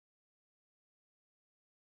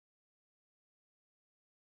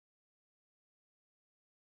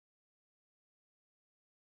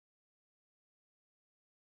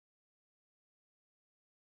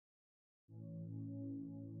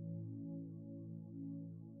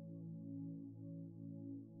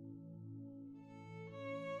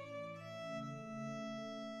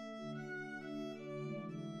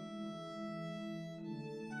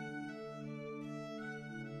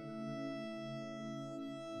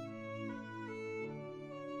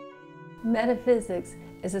Metaphysics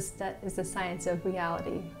is the science of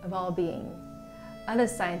reality, of all being. Other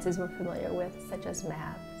sciences we're familiar with, such as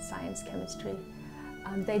math, science, chemistry,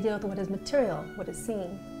 they deal with what is material, what is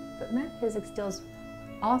seen. But metaphysics deals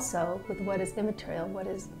also with what is immaterial, what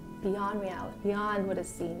is beyond reality, beyond what is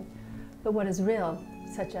seen, but what is real,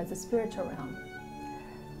 such as the spiritual realm.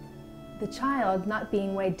 The child, not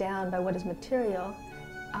being weighed down by what is material,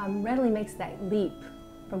 readily makes that leap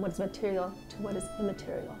from what is material to what is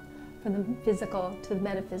immaterial, from the physical to the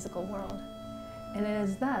metaphysical world. And it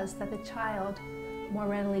is thus that the child more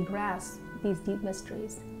readily grasps these deep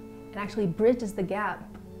mysteries and actually bridges the gap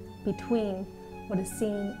between what is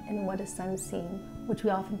seen and what is unseen, which we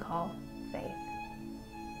often call faith.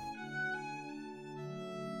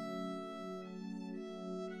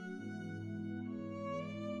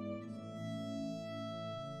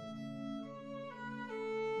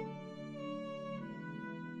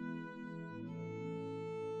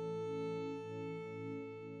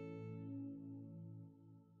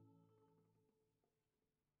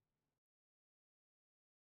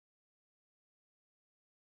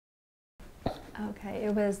 Okay,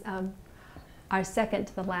 it was our second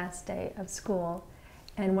to the last day of school,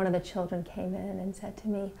 and one of the children came in and said to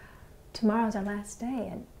me, "Tomorrow's our last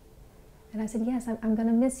day." And I said, "Yes, I'm going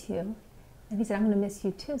to miss you." And he said, "I'm going to miss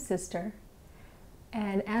you too, sister."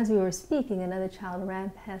 And as we were speaking, another child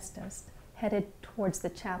ran past us, headed towards the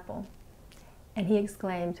chapel, and he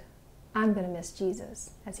exclaimed, "I'm going to miss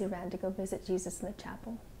Jesus," as he ran to go visit Jesus in the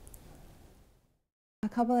chapel. A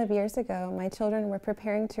couple of years ago, my children were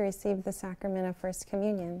preparing to receive the sacrament of First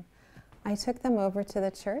Communion. I took them over to the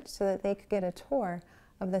church so that they could get a tour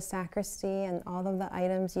of the sacristy and all of the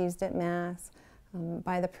items used at Mass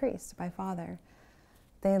by the priest, by Father.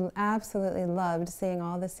 They absolutely loved seeing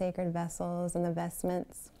all the sacred vessels and the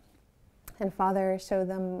vestments. And Father showed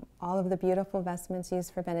them all of the beautiful vestments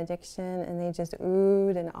used for benediction, and they just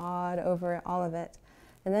oohed and awed over all of it.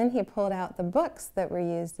 And then he pulled out the books that were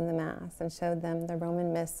used in the Mass and showed them the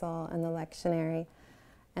Roman Missal and the lectionary.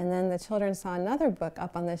 And then the children saw another book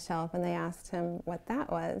up on the shelf, and they asked him what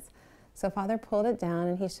that was. So Father pulled it down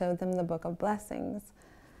and he showed them the Book of Blessings.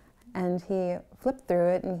 And he flipped through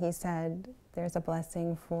it and he said, there's a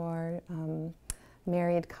blessing for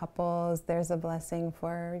married couples, there's a blessing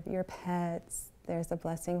for your pets, there's a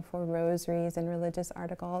blessing for rosaries and religious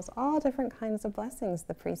articles, all different kinds of blessings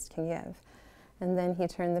the priest can give. And then he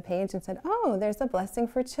turned the page and said, "Oh, there's a blessing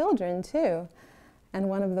for children too." And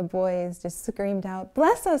one of the boys just screamed out,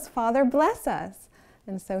 "Bless us, Father, bless us."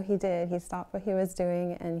 And so he did. He stopped what he was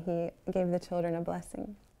doing and he gave the children a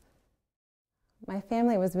blessing. My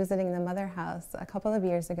family was visiting the Mother House a couple of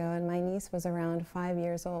years ago, and my niece was around 5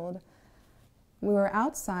 years old. We were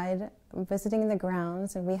outside visiting the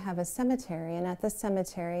grounds, and we have a cemetery, and at the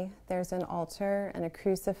cemetery there's an altar and a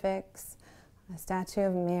crucifix, a statue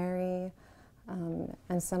of Mary,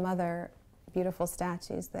 and some other beautiful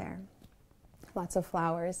statues there. Lots of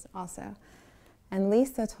flowers also. And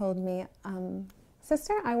Lisa told me,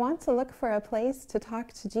 "Sister, I want to look for a place to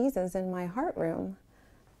talk to Jesus in my heart room."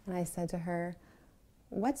 And I said to her,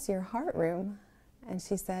 "What's your heart room?" And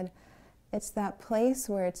she said, "It's that place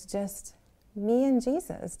where it's just me and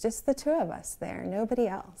Jesus, just the two of us there, nobody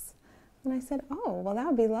else." And I said, "Oh, well, that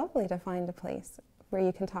would be lovely to find a place where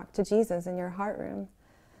you can talk to Jesus in your heart room."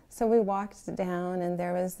 So we walked down, and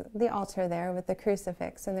there was the altar there with the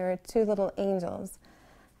crucifix, and there were two little angels.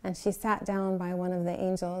 And she sat down by one of the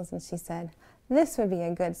angels, and she said, "This would be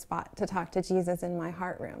a good spot to talk to Jesus in my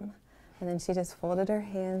heart room." And then she just folded her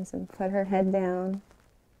hands and put her head down.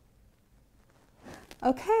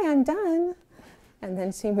 "Okay, I'm done." And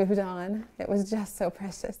then she moved on. It was just so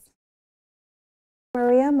precious.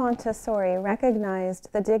 Maria Montessori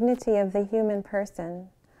recognized the dignity of the human person.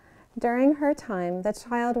 During her time, the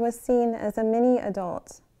child was seen as a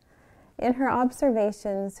mini-adult. In her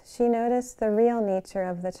observations, she noticed the real nature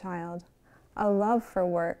of the child, a love for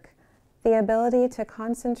work, the ability to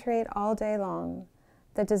concentrate all day long,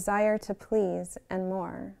 the desire to please, and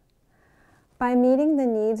more. By meeting the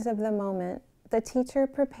needs of the moment, the teacher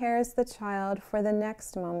prepares the child for the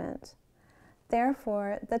next moment.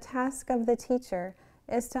 Therefore, the task of the teacher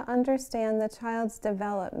is to understand the child's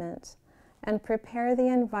development and prepare the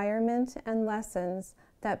environment and lessons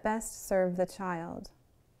that best serve the child.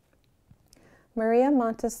 Maria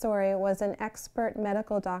Montessori was an expert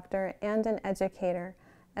medical doctor and an educator,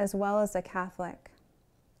 as well as a Catholic.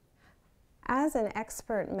 As an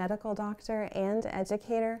expert medical doctor and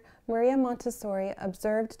educator, Maria Montessori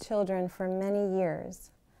observed children for many years.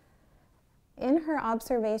 In her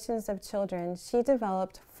observations of children, she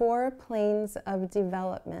developed 4 planes of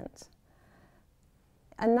development.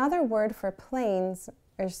 Another word for planes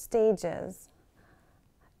or stages.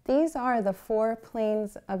 These are the 4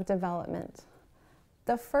 planes of development.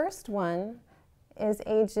 The first one is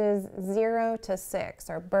ages 0 to 6,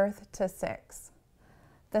 or birth to 6.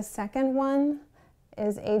 The second one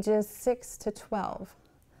is ages 6 to 12.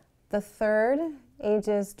 The third,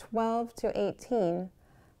 ages 12 to 18.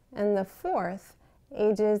 And the fourth,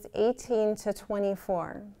 ages 18 to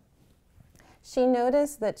 24. She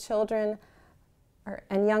noticed that children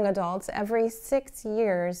and young adults every 6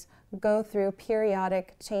 years go through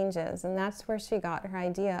periodic changes, and that's where she got her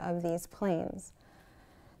idea of these planes.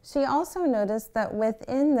 She also noticed that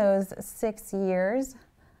within those 6 years,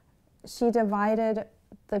 she divided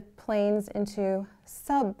the planes into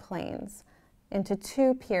subplanes, into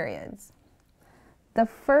 2 periods. The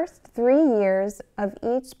first 3 years of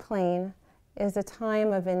each plane is a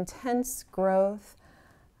time of intense growth,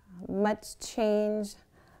 much change,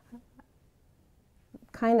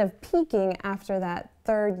 kind of peaking after that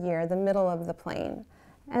 3rd year, the middle of the plane.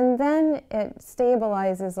 And then it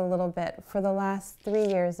stabilizes a little bit for the last 3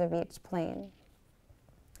 years of each plane.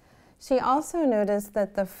 She also noticed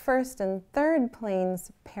that the 1st and 3rd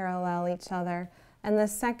planes parallel each other, and the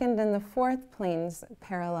 2nd and the 4th planes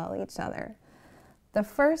parallel each other. The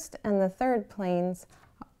 1st and the 3rd planes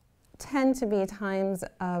tend to be times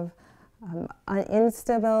of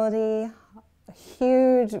instability,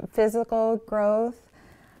 huge physical growth.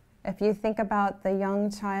 If you think about the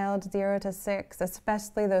young child, 0 to 6,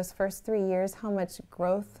 especially those first 3 years, how much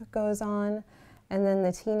growth goes on. And then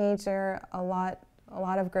the teenager, a lot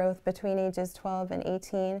of growth between ages 12 and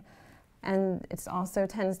 18. And it also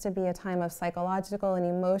tends to be a time of psychological and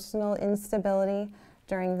emotional instability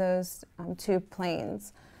during those 2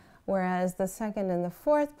 planes. Whereas the 2nd and the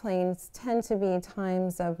 4th planes tend to be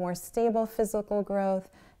times of more stable physical growth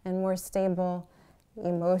and more stable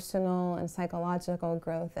emotional and psychological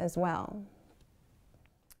growth as well.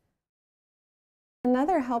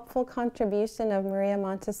 Another helpful contribution of Maria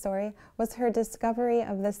Montessori was her discovery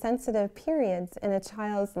of the sensitive periods in a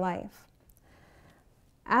child's life.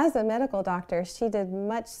 As a medical doctor, she did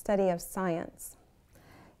much study of science.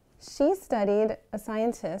 She studied a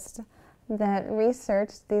scientist that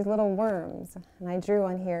researched these little worms, and I drew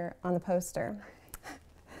one here on the poster.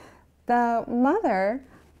 The mother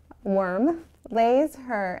worm lays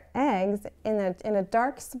her eggs in a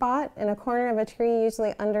dark spot in a corner of a tree,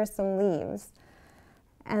 usually under some leaves.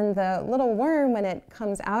 And the little worm, when it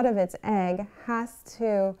comes out of its egg, has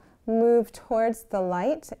to move towards the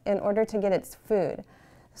light in order to get its food.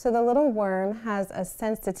 So the little worm has a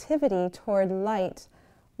sensitivity toward light,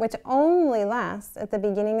 which only lasts at the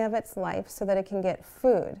beginning of its life so that it can get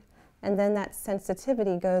food. And then that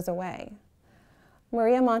sensitivity goes away.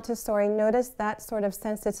 Maria Montessori noticed that sort of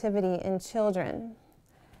sensitivity in children.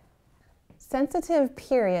 Sensitive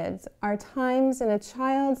periods are times in a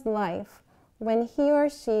child's life when he or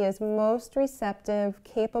she is most receptive,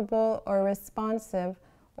 capable, or responsive,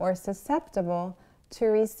 or susceptible to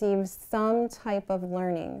receive some type of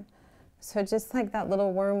learning. So just like that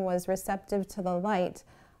little worm was receptive to the light,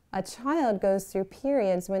 a child goes through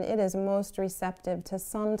periods when it is most receptive to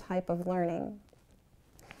some type of learning.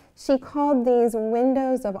 She called these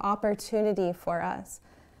windows of opportunity for us.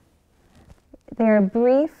 They are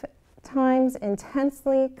brief times,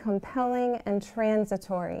 intensely compelling and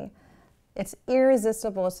transitory. It's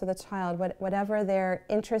irresistible to the child. Whatever they're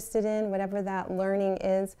interested in, whatever that learning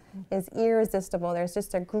is irresistible. There's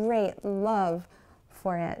just a great love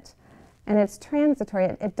for it. And it's transitory.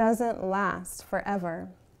 It doesn't last forever.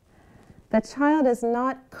 The child is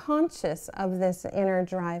not conscious of this inner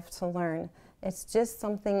drive to learn. It's just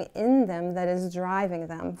something in them that is driving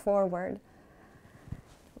them forward.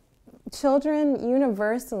 Children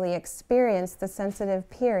universally experience the sensitive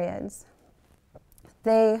periods.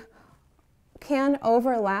 They can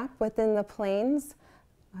overlap within the planes.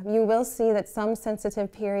 You will see that some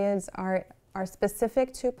sensitive periods are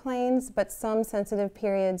specific to planes, but some sensitive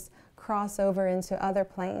periods cross over into other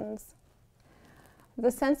planes.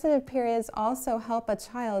 The sensitive periods also help a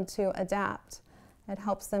child to adapt. It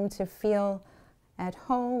helps them to feel at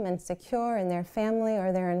home and secure in their family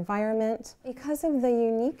or their environment. Because of the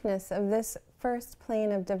uniqueness of this first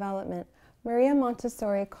plane of development, Maria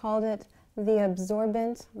Montessori called it the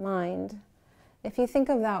absorbent mind. If you think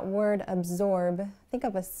of that word absorb, think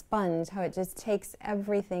of a sponge, how it just takes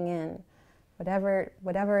everything in.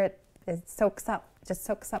 Whatever it soaks up, just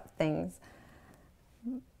soaks up things.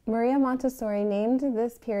 Maria Montessori named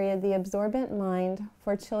this period the absorbent mind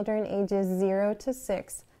for children ages 0 to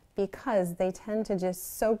 6 because they tend to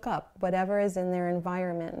just soak up whatever is in their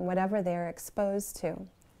environment, whatever they are exposed to.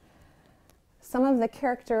 Some of the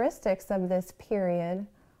characteristics of this period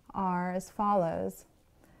are as follows.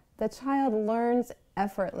 The child learns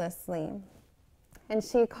effortlessly. And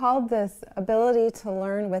she called this ability to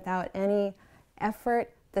learn without any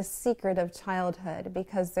effort the secret of childhood,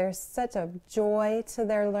 because there's such a joy to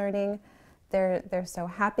their learning. They're so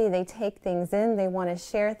happy, they take things in, they want to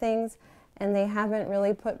share things, and they haven't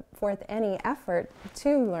really put forth any effort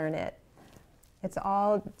to learn it. It's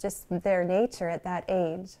all just their nature at that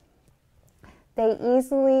age. They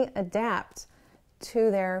easily adapt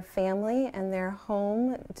to their family and their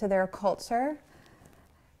home, to their culture.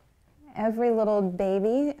 Every little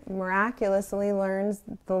baby miraculously learns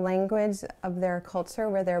the language of their culture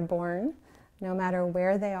where they're born. No matter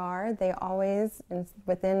where they are, they always,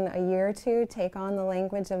 within a year or two, take on the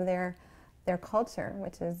language of their culture,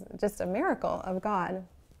 which is just a miracle of God.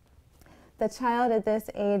 The child at this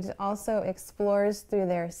age also explores through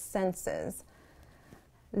their senses.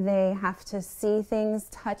 They have to see things,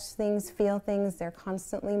 touch things, feel things. They're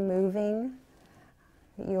constantly moving.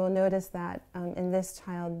 You will notice that in this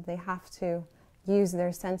child, they have to use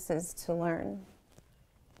their senses to learn.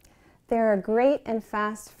 There are great and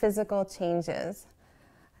fast physical changes.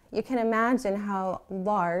 You can imagine how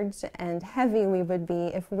large and heavy we would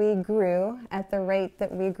be if we grew at the rate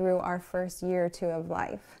that we grew our first year or two of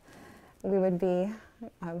life. We would be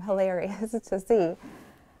hilarious to see.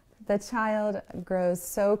 The child grows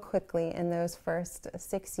so quickly in those first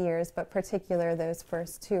 6 years, but particularly those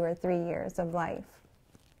first 2 or 3 years of life.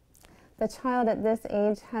 The child at this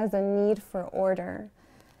age has a need for order.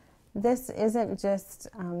 This isn't just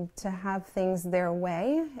to have things their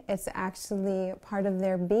way, it's actually part of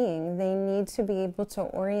their being. They need to be able to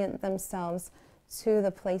orient themselves to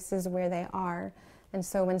the places where they are. And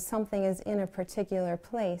so when something is in a particular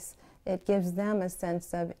place, it gives them a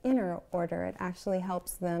sense of inner order. It actually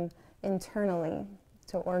helps them internally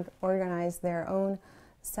to organize their own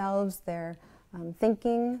selves, their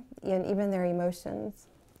thinking, and even their emotions.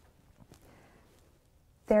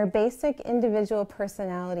 Their basic individual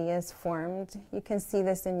personality is formed. You can see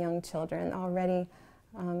this in young children already.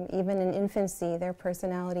 Even in infancy, their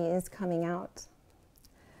personality is coming out.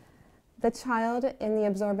 The child in the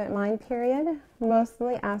absorbent mind period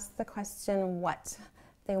mostly asks the question, what?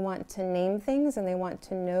 They want to name things, and they want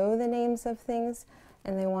to know the names of things,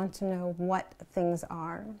 and they want to know what things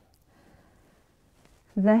are.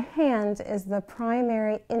 The hand is the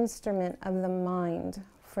primary instrument of the mind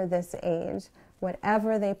for this age.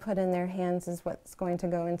 Whatever they put in their hands is what's going to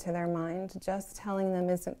go into their mind. Just telling them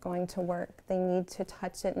isn't going to work. They need to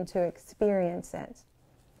touch it and to experience it.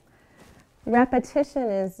 Repetition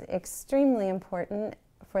is extremely important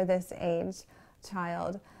for this age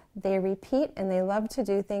child. They repeat and they love to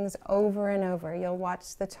do things over and over. You'll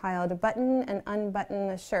watch the child button and unbutton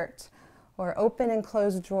a shirt or open and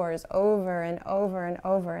close drawers over and over and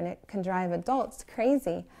over, and it can drive adults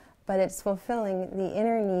crazy, but it's fulfilling the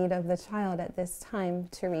inner need of the child at this time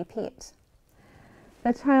to repeat.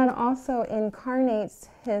 The child also incarnates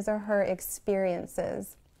his or her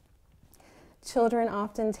experiences. Children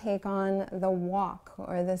often take on the walk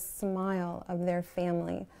or the smile of their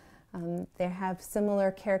family. They have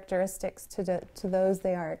similar characteristics to those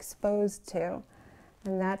they are exposed to,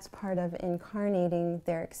 and that's part of incarnating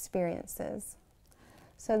their experiences.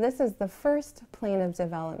 So this is the first plane of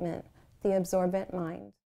development, the absorbent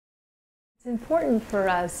mind. It's important for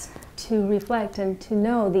us to reflect and to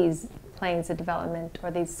know these planes of development or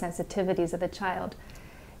these sensitivities of the child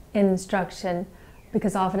in instruction,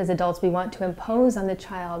 because often as adults we want to impose on the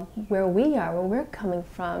child where we are, where we're coming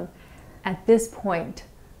from at this point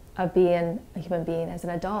of being a human being as an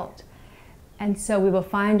adult. And so we will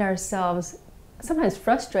find ourselves sometimes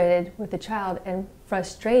frustrated with the child and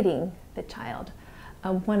frustrating the child.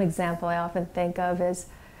 One example I often think of is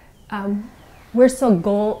we're so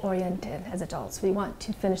goal-oriented as adults. We want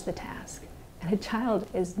to finish the task. And a child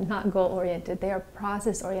is not goal-oriented. They are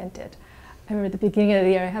process-oriented. I remember at the beginning of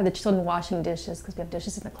the year, I had the children washing dishes because we have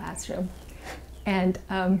dishes in the classroom. And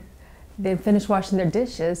they finished washing their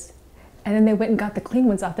dishes, and then they went and got the clean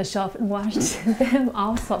ones off the shelf and washed them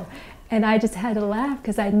also. And I just had to laugh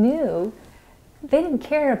because I knew they didn't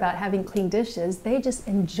care about having clean dishes. They just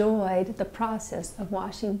enjoyed the process of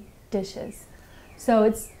washing dishes. So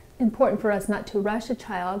it's important for us not to rush a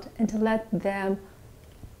child and to let them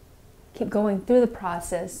keep going through the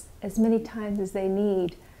process as many times as they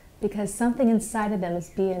need, because something inside of them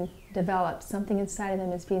is being developed, something inside of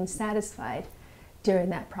them is being satisfied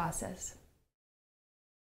during that process.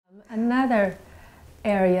 Another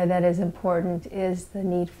area that is important is the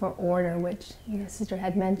need for order, which the sister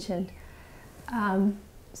had mentioned.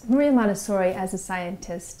 Maria Montessori, as a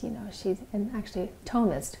scientist, she's actually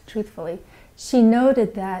Thomist, truthfully, she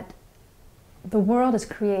noted that the world is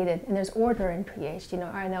created and there's order in creation. You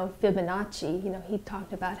know, I know Fibonacci, you know, he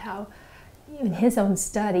talked about how in his own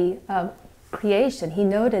study of creation, he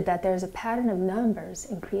noted that there's a pattern of numbers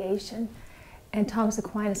in creation. And Thomas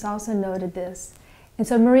Aquinas also noted this. And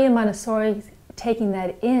so Maria Montessori, taking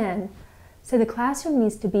that in, said the classroom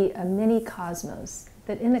needs to be a mini cosmos,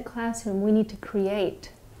 that in the classroom we need to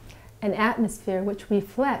create an atmosphere which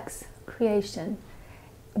reflects creation,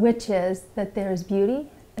 which is that there is beauty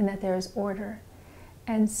and that there is order.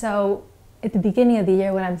 And so at the beginning of the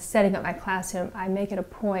year when I'm setting up my classroom, I make it a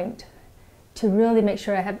point to really make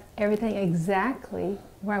sure I have everything exactly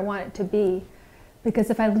where I want it to be. Because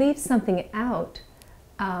if I leave something out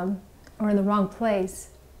or in the wrong place,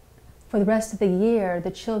 for the rest of the year,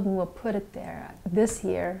 the children will put it there. This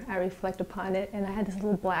year, I reflect upon it, and I had this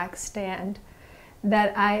little black stand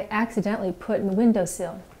that I accidentally put in the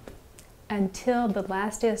windowsill. Until the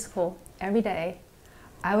last day of school, every day,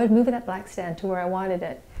 I would move that black stand to where I wanted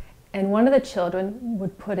it, and one of the children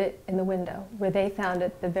would put it in the window where they found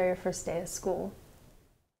it the very first day of school.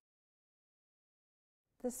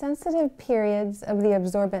 The sensitive periods of the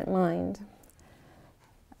absorbent mind.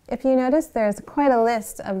 If you notice, there's quite a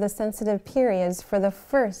list of the sensitive periods for the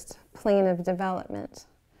first plane of development.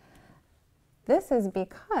 This is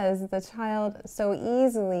because the child so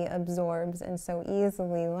easily absorbs and so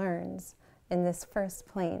easily learns in this first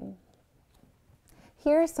plane.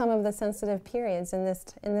 Here are some of the sensitive periods in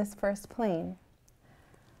this first plane.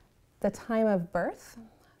 The time of birth,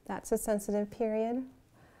 that's a sensitive period.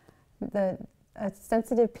 A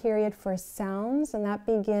sensitive period for sounds, and that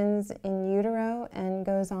begins in utero and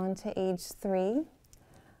goes on to age 3.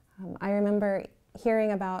 I remember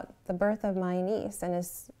hearing about the birth of my niece, and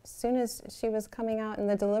as soon as she was coming out in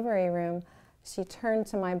the delivery room, she turned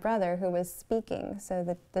to my brother who was speaking, so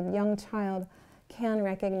that the young child can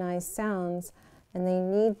recognize sounds, and they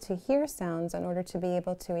need to hear sounds in order to be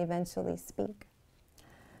able to eventually speak.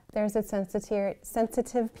 There's a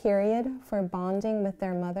sensitive period for bonding with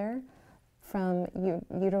their mother, from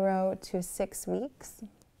utero to 6 weeks.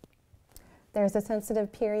 There's a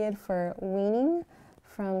sensitive period for weaning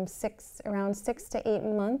from around 6 to 8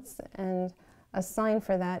 months, and a sign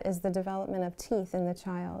for that is the development of teeth in the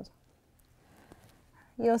child.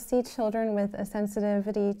 You'll see children with a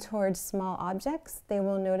sensitivity towards small objects. They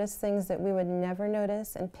will notice things that we would never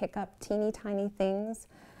notice and pick up teeny tiny things,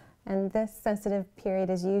 and this sensitive period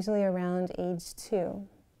is usually around age 2.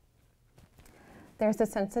 There's a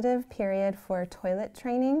sensitive period for toilet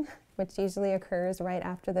training, which usually occurs right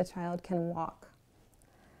after the child can walk.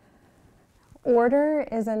 Order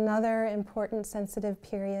is another important sensitive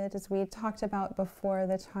period. As we talked about before,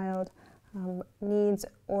 the child needs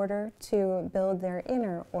order to build their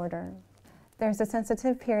inner order. There's a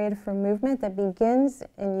sensitive period for movement that begins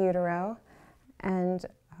in utero and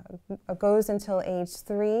goes until age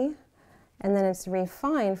 3, and then it's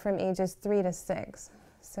refined from ages 3 to 6.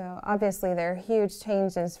 So obviously there are huge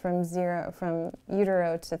changes from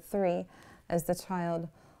utero to 3 as the child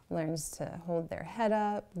learns to hold their head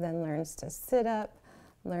up, then learns to sit up,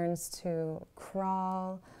 learns to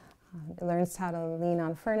crawl, learns how to lean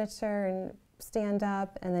on furniture and stand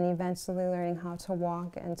up, and then eventually learning how to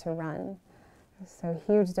walk and to run. So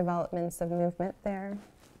huge developments of movement there.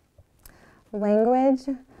 Language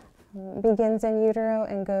begins in utero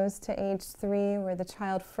and goes to age 3, where the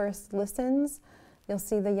child first listens. You'll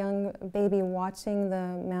see the young baby watching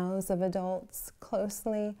the mouths of adults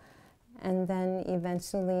closely, and then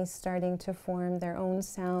eventually starting to form their own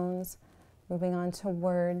sounds, moving on to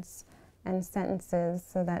words and sentences,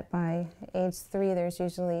 so that by age 3 there's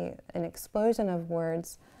usually an explosion of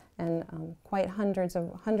words and quite hundreds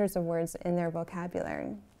of words in their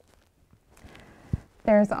vocabulary.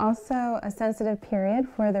 There's also a sensitive period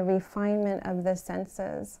for the refinement of the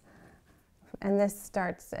senses. And this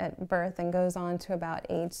starts at birth and goes on to about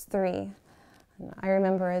age 3. I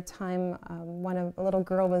remember a time a little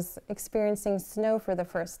girl was experiencing snow for the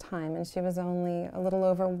first time, and she was only a little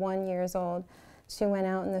over 1 year old. She went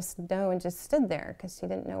out in the snow and just stood there because she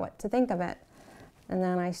didn't know what to think of it. And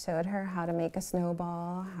then I showed her how to make a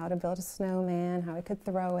snowball, how to build a snowman, how we could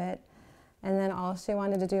throw it. And then all she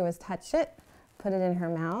wanted to do was touch it, put it in her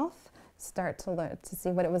mouth, start to learn to see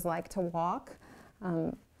what it was like to walk.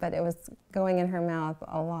 But it was going in her mouth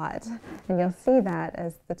a lot. And you'll see that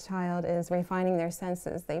as the child is refining their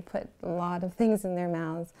senses. They put a lot of things in their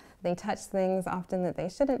mouths. They touch things often that they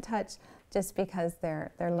shouldn't touch just because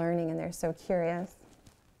they're learning and they're so curious.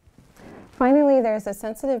 Finally, there's a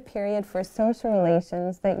sensitive period for social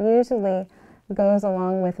relations that usually goes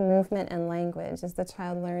along with movement and language as the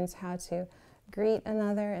child learns how to greet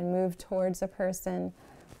another and move towards a person,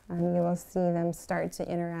 and you will see them start to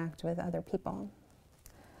interact with other people.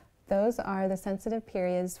 Those are the sensitive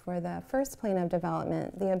periods for the first plane of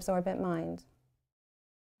development, the absorbent mind.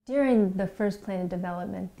 During the first plane of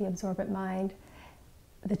development, the absorbent mind,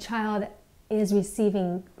 the child is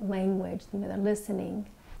receiving language. They're listening.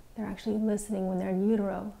 They're actually listening when they're in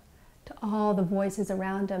utero to all the voices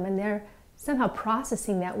around them, and they're somehow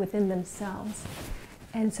processing that within themselves.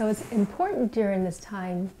 And so it's important during this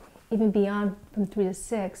time, even beyond from 3 to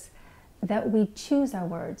 6, that we choose our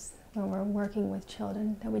words when we're working with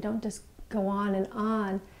children, that we don't just go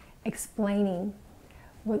on explaining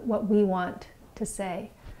what we want to say.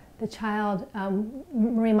 The child,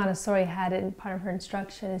 Marie Montessori had it in part of her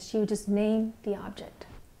instruction, is she would just name the object.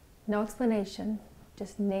 No explanation,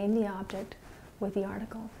 just name the object with the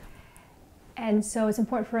article. And so it's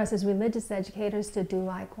important for us as religious educators to do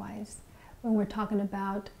likewise when we're talking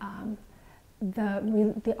about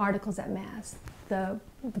the articles at Mass, the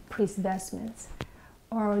priest's vestments,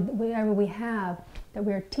 or whatever we have, that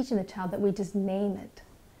we're teaching the child, that we just name it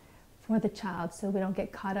for the child so we don't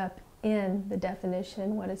get caught up in the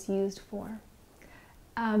definition, what it's used for.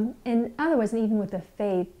 In other words, and even with the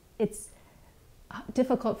faith, it's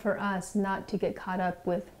difficult for us not to get caught up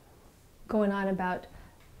with going on about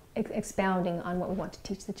expounding on what we want to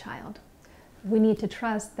teach the child. We need to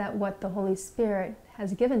trust that what the Holy Spirit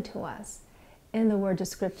has given to us in the words of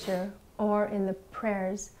Scripture or in the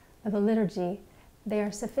prayers of the liturgy, they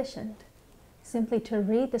are sufficient. Simply to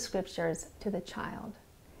read the Scriptures to the child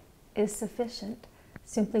is sufficient.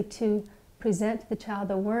 Simply to present to the child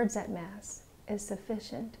the words at Mass is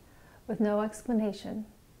sufficient, with no explanation.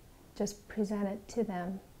 Just present it to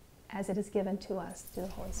them as it is given to us through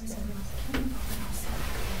the Holy Spirit.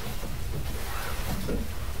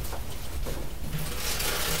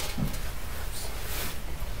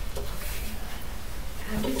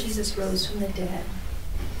 After Jesus rose from the dead,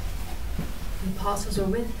 the apostles were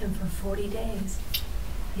with him for 40 days.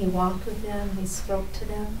 He walked with them, he spoke to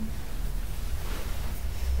them,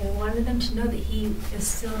 and wanted them to know that he is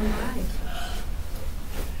still alive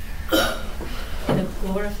in a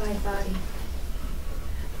glorified body.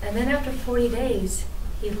 And then after 40 days,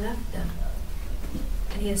 he left them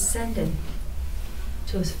and he ascended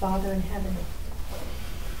to his Father in heaven.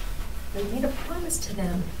 But he made a promise to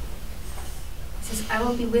them. He says, I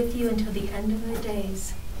will be with you until the end of the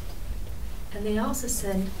days. And they also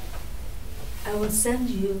said, I will send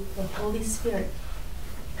you the Holy Spirit,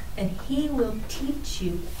 and he will teach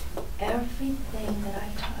you everything that I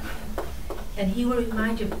taught you. And he will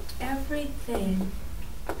remind you of everything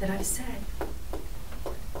that I've said.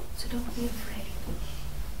 So don't be afraid.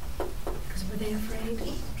 Because were they afraid?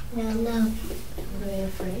 No. Were they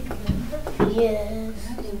afraid? Remember? Yes.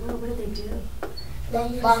 Yeah, they were. What did they do?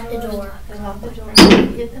 They locked the door. They locked the door. They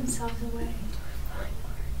hid themselves away.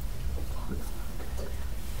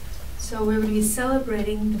 So we're going to be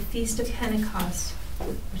celebrating the Feast of Pentecost,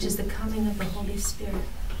 which is the coming of the Holy Spirit.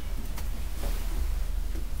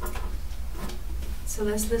 So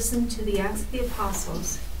let's listen to the Acts of the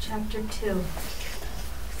Apostles, chapter 2.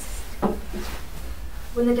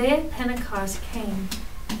 When the day of Pentecost came,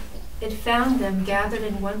 it found them gathered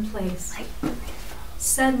in one place.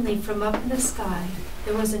 Suddenly, from up in the sky,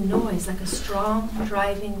 there was a noise like a strong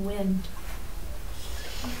driving wind,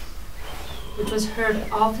 which was heard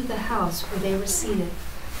all through the house where they were seated.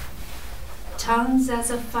 Tongues as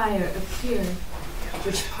of fire appeared,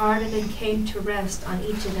 which parted and came to rest on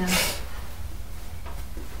each of them.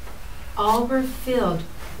 All were filled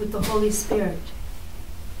with the Holy Spirit,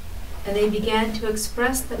 and they began to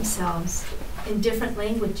express themselves in different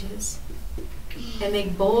languages and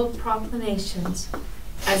make bold proclamations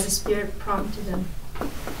as the Spirit prompted them.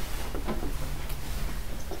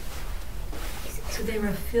 So they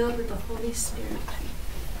were filled with the Holy Spirit.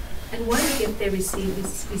 And one gift they received,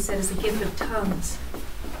 we said, is the gift of tongues.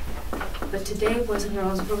 But today, boys and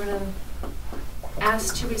girls, we're going to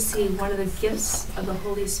ask to receive one of the gifts of the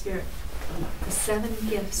Holy Spirit, the 7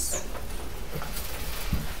 gifts.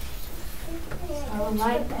 So I will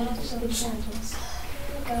light each of the candles.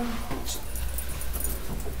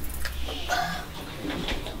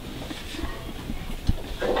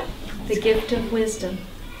 The gift of wisdom.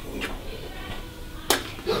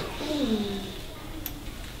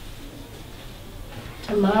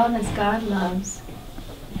 To love as God loves,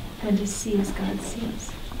 and to see as God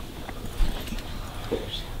sees.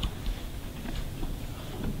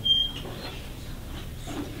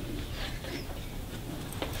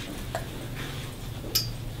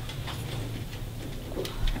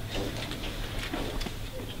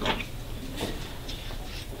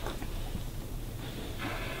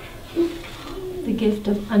 The gift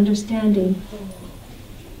of understanding.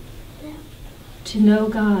 to know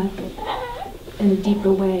God in a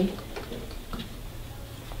deeper way.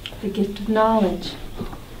 The gift of knowledge,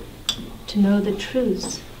 to know the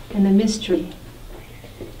truths and the mystery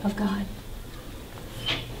of God.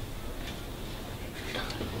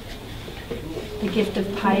 The gift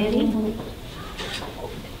of piety,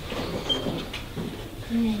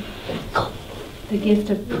 the gift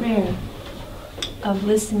of prayer, of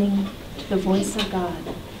listening to the voice of God.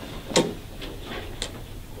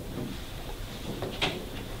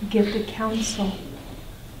 The gift of counsel,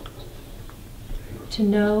 to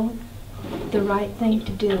know the right thing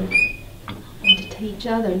to do and to teach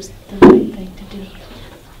others the right thing to do.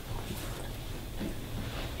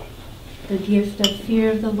 The gift of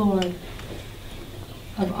fear of the Lord,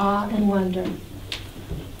 of awe and wonder,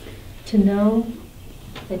 to know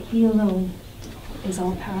that He alone is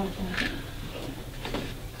all-powerful.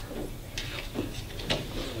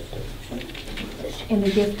 And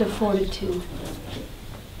the gift of fortitude,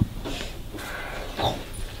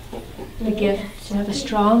 the gift to have a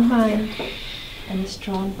strong mind and a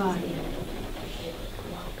strong body.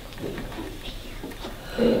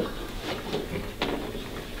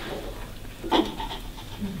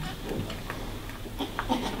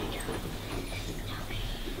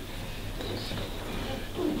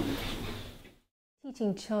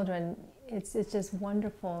 Teaching children, it's just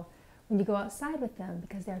wonderful when you go outside with them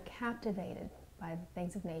because they're captivated by the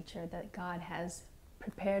things of nature that God has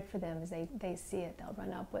prepared for them as they see it. They'll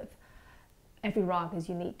run up with, every rock is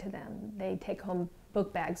unique to them. They take home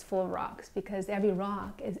book bags full of rocks because every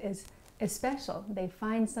rock is special. They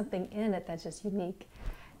find something in it that's just unique.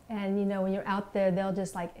 And you know, when you're out there, they'll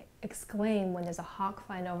just like exclaim when there's a hawk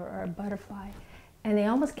flying over or a butterfly. And they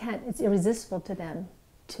almost can't, it's irresistible to them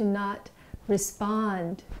to not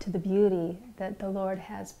respond to the beauty that the Lord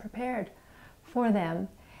has prepared for them.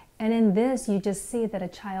 And in this, you just see that a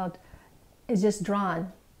child is just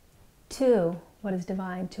drawn to what is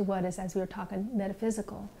divine, to what is, as we were talking,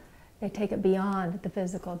 metaphysical. They take it beyond the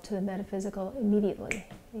physical to the metaphysical immediately.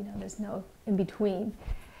 You know, there's no in between.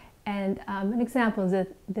 And an example is that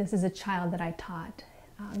this is a child that I taught,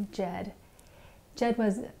 Jed. Jed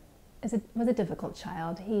was a difficult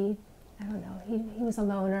child. I don't know, he was a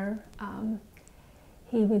loner.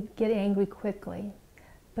 He would get angry quickly.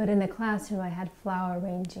 But in the classroom, I had flower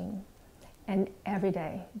arranging. And every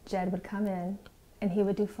day, Jed would come in and he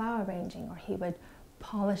would do flower arranging, or he would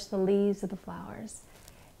polish the leaves of the flowers.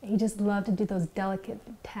 He just loved to do those delicate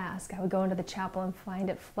tasks. I would go into the chapel and find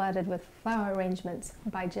it flooded with flower arrangements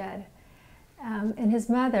by Jed. And his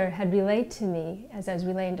mother had relayed to me, as I was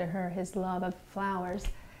relaying to her his love of flowers,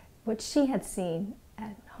 what she had seen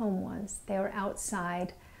at home once. They were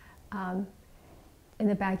outside in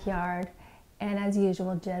the backyard, and as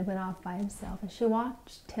usual, Jed went off by himself, and she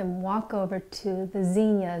watched him walk over to the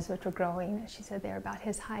zinnias, which were growing. She said they were about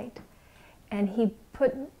his height. And he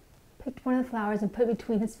picked one of the flowers and put it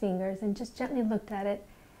between his fingers and just gently looked at it,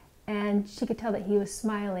 and she could tell that he was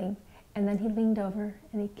smiling, and then he leaned over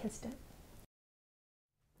and he kissed it.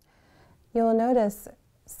 You'll notice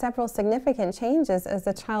several significant changes as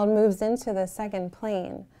the child moves into the second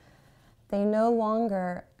plane. They no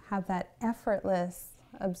longer have that effortless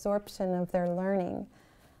absorption of their learning.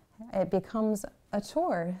 It becomes a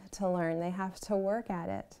chore to learn. They have to work at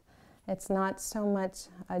it. It's not so much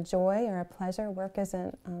a joy or a pleasure. Work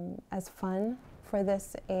isn't as fun for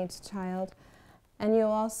this aged child. And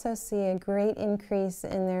you'll also see a great increase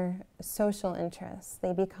in their social interests.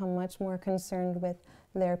 They become much more concerned with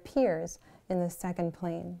their peers in the second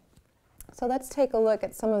plane. So let's take a look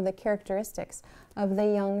at some of the characteristics of the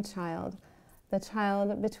young child, the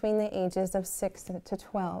child between the ages of 6 to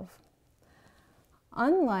 12.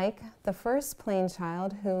 Unlike the first plane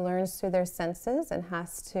child who learns through their senses and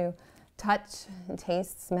has to touch and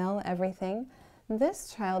taste, smell everything,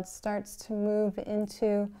 this child starts to move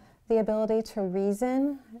into the ability to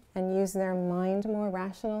reason and use their mind more,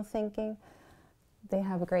 rational thinking. They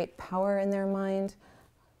have great power in their mind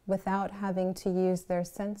without having to use their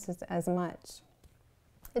senses as much.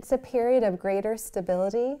 It's a period of greater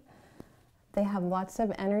stability. They have lots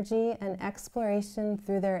of energy and exploration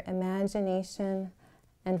through their imagination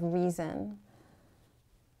and reason.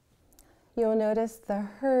 You'll notice the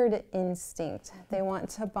herd instinct. They want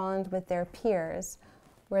to bond with their peers,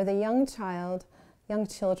 where the young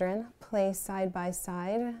children play side by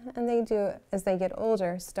side, and they do, as they get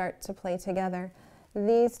older, start to play together.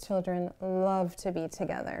 These children love to be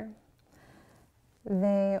together.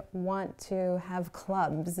 They want to have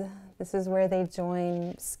clubs. This is where they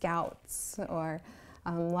join scouts or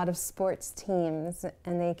a lot of sports teams,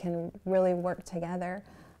 and they can really work together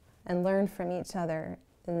and learn from each other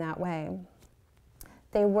in that way.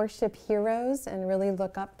 They worship heroes and really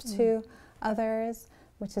look up to others,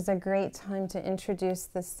 which is a great time to introduce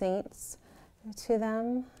the saints to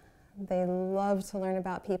them. They love to learn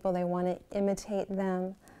about people. They want to imitate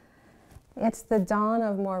them. It's the dawn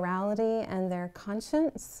of morality and their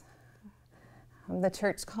conscience. The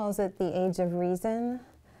church calls it the age of reason,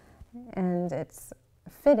 and it's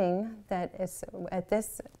fitting that it's at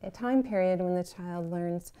this time period when the child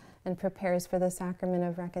learns and prepares for the sacrament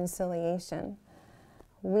of reconciliation.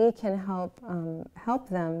 We can help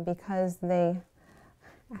them because they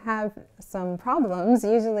have some problems.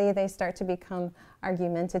 Usually they start to become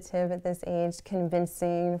argumentative at this age,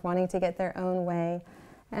 convincing, wanting to get their own way.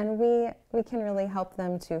 And we can really help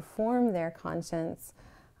them to form their conscience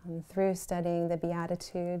through studying the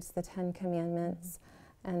Beatitudes, the Ten Commandments,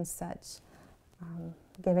 and such,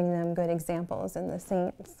 giving them good examples in the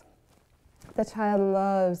saints. The child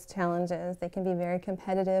loves challenges. They can be very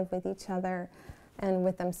competitive with each other and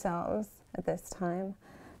with themselves at this time.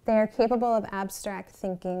 They are capable of abstract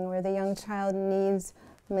thinking, where the young child needs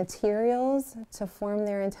materials to form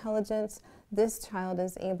their intelligence. This child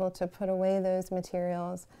is able to put away those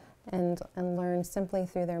materials and learn simply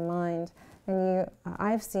through their mind. And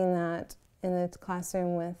I've seen that in the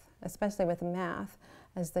classroom, especially with math,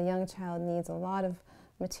 as the young child needs a lot of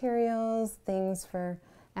materials, things for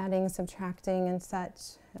adding, subtracting, and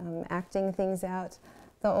such, acting things out.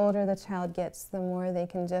 The older the child gets, the more they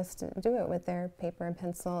can just do it with their paper and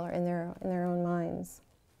pencil or in their own minds.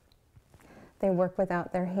 They work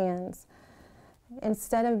without their hands.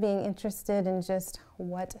 Instead of being interested in just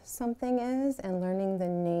what something is and learning the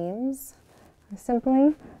names,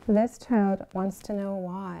 simply, this child wants to know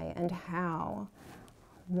why and how,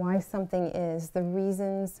 why something is, the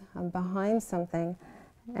reasons behind something,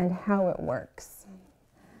 and how it works,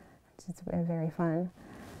 which is very fun.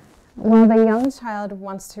 While the young child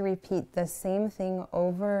wants to repeat the same thing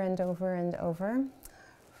over and over and over,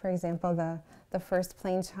 for example, the first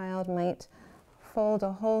plane child might fold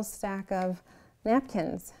a whole stack of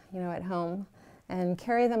napkins, at home, and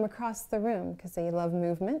carry them across the room because they love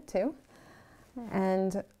movement too,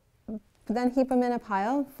 and then heap them in a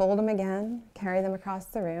pile, fold them again, carry them across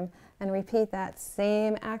the room, and repeat that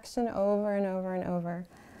same action over and over and over.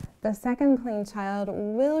 The second plane child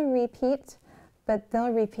will repeat, but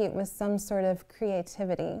they'll repeat with some sort of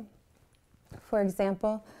creativity. For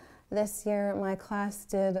example, this year my class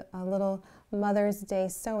did a little Mother's Day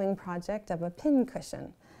sewing project of a pin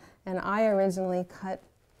cushion. And I originally cut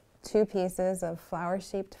 2 pieces of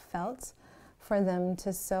flower-shaped felt for them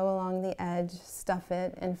to sew along the edge, stuff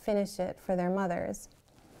it, and finish it for their mothers.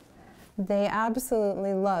 They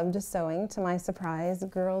absolutely loved sewing, to my surprise.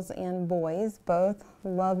 Girls and boys both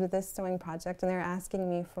loved this sewing project, and they're asking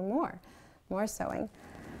me for more sewing.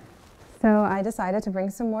 So I decided to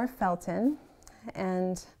bring some more felt in,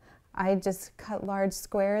 and I just cut large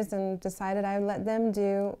squares and decided I would let them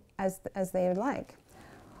do as they would like.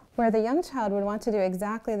 Where the young child would want to do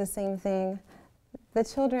exactly the same thing, the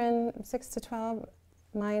children 6 to 12,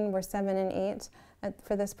 mine were 7 and 8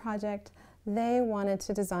 for this project, they wanted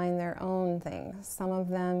to design their own things. Some of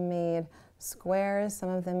them made squares, some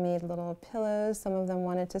of them made little pillows, some of them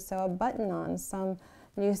wanted to sew a button on, some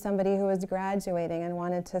knew somebody who was graduating and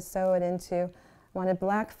wanted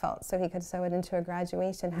black felt so he could sew it into a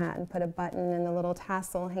graduation hat and put a button and a little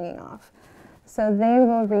tassel hanging off. So they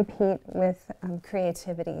will repeat with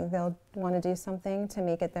creativity. They'll want to do something to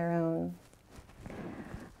make it their own.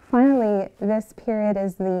 Finally, this period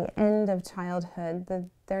is the end of childhood.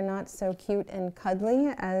 They're not so cute and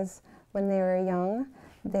cuddly as when they were young.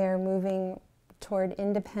 They're moving toward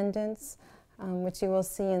independence, which you will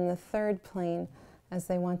see in the third plane as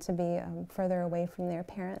they want to be further away from their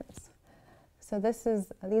parents. So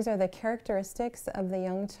these are the characteristics of the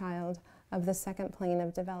young child of the second plane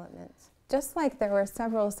of development. Just like there were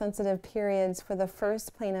several sensitive periods for the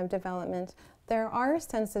first plane of development, there are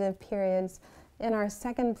sensitive periods in our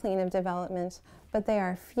second plane of development, but they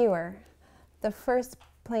are fewer. The first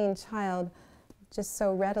plane child just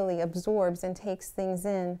so readily absorbs and takes things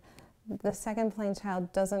in. The second plane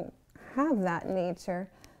child doesn't have that nature,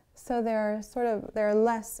 so there are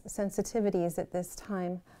less sensitivities at this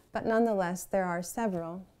time, but nonetheless there are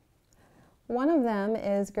several. One of them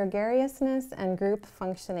is gregariousness and group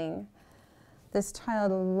functioning. This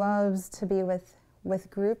child loves to be with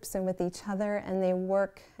groups and with each other, and they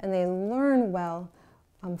work and they learn well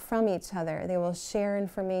from each other. They will share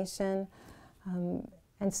information,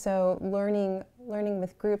 and so learning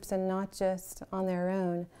with groups and not just on their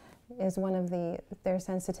own is one of their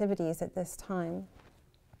sensitivities at this time.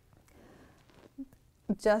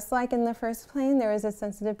 Just like in the first plane, there was a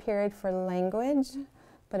sensitive period for language,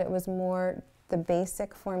 but it was more the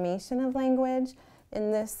basic formation of language.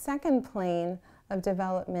 In this second plane of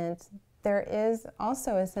development, there is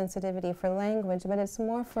also a sensitivity for language, but it's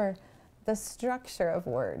more for the structure of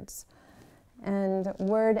words. And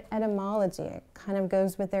word etymology, it kind of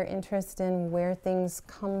goes with their interest in where things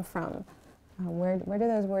come from. Where do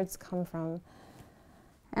those words come from?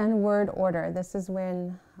 And word order, this is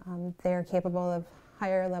when they're capable of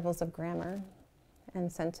higher levels of grammar and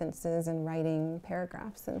sentences and writing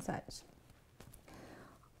paragraphs and such.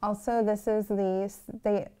 Also, this is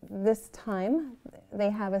this time they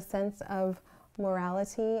have a sense of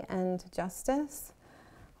morality and justice,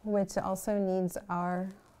 which also needs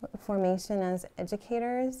our formation as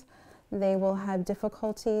educators. They will have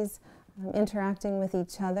difficulties interacting with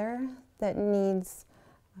each other that needs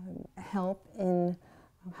help in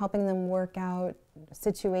helping them work out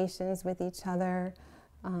situations with each other.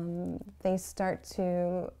 They start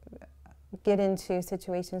to get into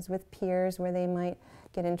situations with peers where they might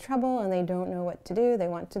get in trouble and they don't know what to do. They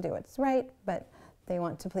want to do what's right, but they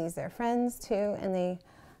want to please their friends too, and they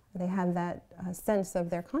have that sense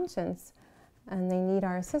of their conscience, and they need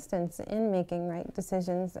our assistance in making right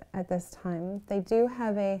decisions at this time. They do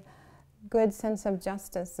have a good sense of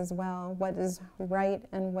justice as well. What is right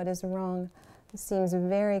and what is wrong seems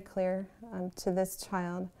very clear to this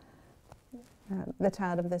child, the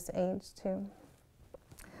child of this age too.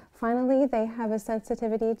 Finally, they have a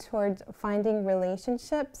sensitivity towards finding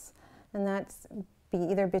relationships, and that's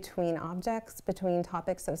either between objects, between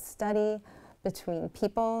topics of study, between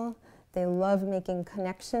people. They love making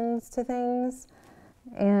connections to things,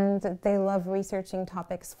 and they love researching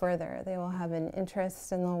topics further. They will have an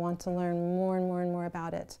interest and they'll want to learn more and more and more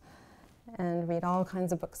about it, and read all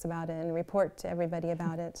kinds of books about it and report to everybody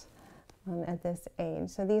about it at this age.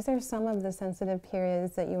 So these are some of the sensitive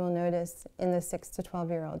periods that you will notice in the 6 to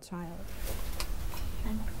 12-year-old child.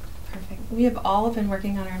 Perfect. We have all been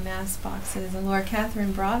working on our mass boxes, and Laura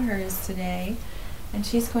Catherine brought hers today, and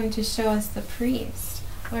she's going to show us the priest.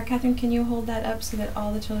 Laura Catherine, can you hold that up so that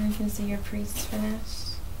all the children can see your priest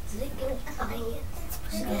finished? Give it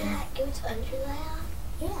to Andrea.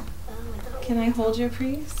 Yeah. Can I hold your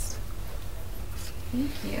priest?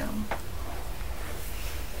 Thank you.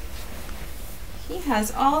 He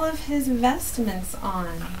has all of his vestments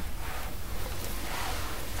on.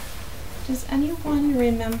 Does anyone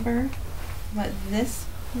remember what this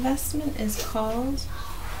vestment is called?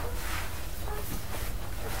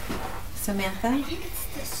 Samantha? I think it's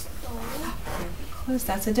the stole. Close,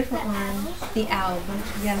 that's a different one. The alb.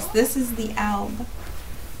 Yes, this is the alb.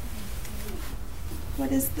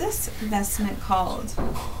 What is this vestment called?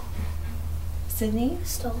 Sydney?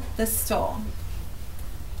 Stole. The stole.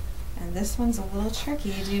 And this one's a little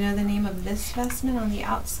tricky. Do you know the name of this vestment on the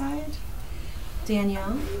outside?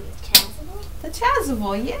 Danielle? Chasuble? The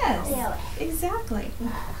chasuble, yes. Yeah. Exactly.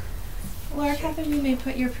 Laura Catherine, you may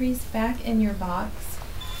put your priest back in your box.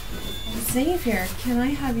 Xavier, can I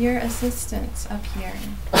have your assistant up here?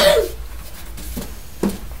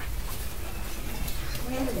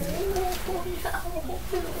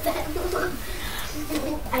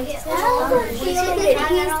 I guess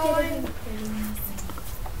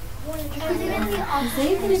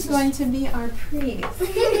Xavier is going to be our priest.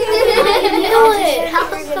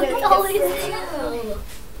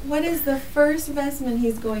 What is the first vestment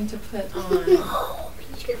he's going to put on?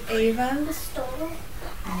 Ava? The stole.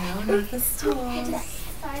 No, not the stole.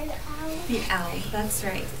 The owl, that's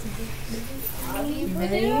right. You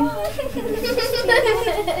ready?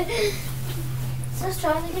 Sister,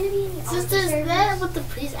 are they going to be in the Sister, is that what the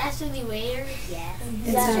priest actually wears? Yes.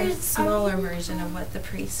 It's a smaller version of what the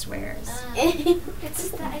priest wears.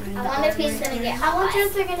 It's the wonder priest gonna get. I wonder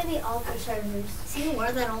if they're going to be altar servers. Is he going to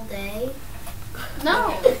wear that all day?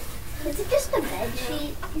 No. Is it just a bed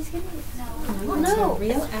sheet? He's going to. No, it's a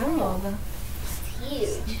real owl.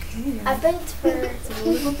 Huge. Okay. I bet it's for. It's a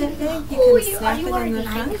little bit big. You can snap it in the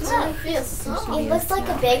front. It looks like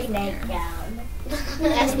a big nightgown.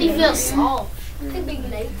 It has to be real soft. A big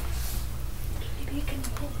night.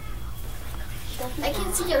 I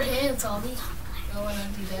can see your hands, Tommy. I want to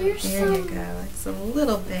do that. There you go. It's a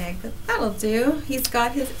little big, but that'll do. He's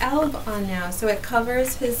got his alb on now, so it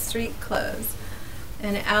covers his street clothes.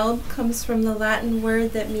 And alb comes from the Latin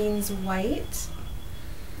word that means white.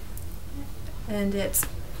 And it's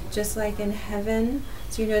just like in heaven.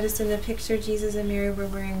 So you notice in the picture, Jesus and Mary were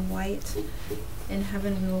wearing white. In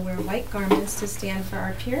heaven, we will wear white garments to stand for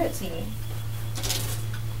our purity.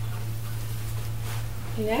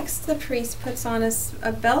 Next, the priest puts on a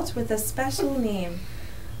belt with a special name.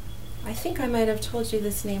 I think I might have told you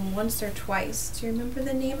this name once or twice. Do you remember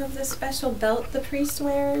the name of the special belt the priest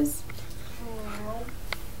wears?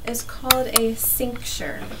 is called a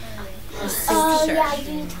cincture. Oh, yeah,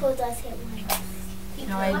 you told us it once.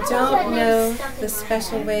 Now I don't know the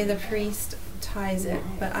special way the priest ties it,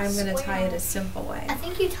 but I'm going to tie it a simple way. I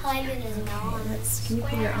think you tied it in knots. Can you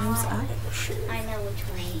put your arms up? I know which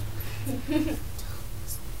way.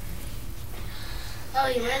 Oh,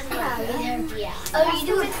 you read yeah. Oh, you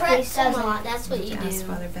do it correct, doesn't. That's what you do. Ask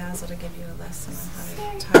Father Basil to give you a lesson on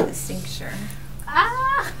how to tie the cincture.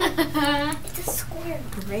 Ah! It's a square.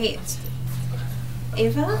 Great.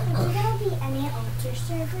 Ava? Are there going to be any altar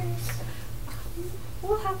servers?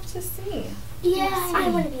 We'll have to see. Yeah, I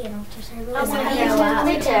want to be an altar server. I want to be allowed.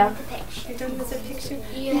 Me too. You're done with the picture?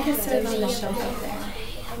 Yeah. You can set it on the shelf up there.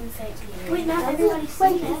 Wait, not everybody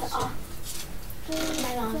seen this.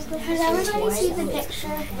 Has everybody seen the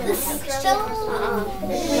picture? The stone.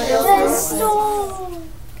 The stone.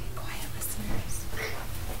 Quiet listeners.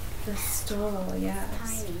 The stole,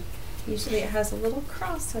 yes. Usually it has a little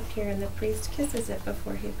cross up here and the priest kisses it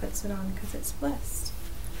before he puts it on because it's blessed.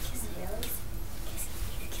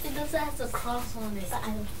 It doesn't have a cross on it.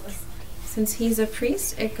 Since he's a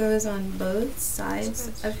priest, it goes on both sides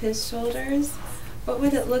of his shoulders. What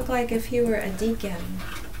would it look like if he were a deacon?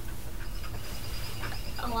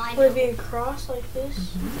 Oh, I know. Would it be a cross like this?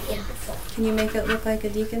 Mm-hmm. Yeah. Can you make it look like a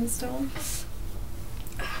deacon stole?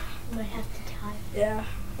 Might have to tie it. Yeah.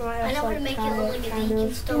 I don't want to make it look like a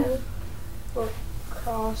deacon stole. Or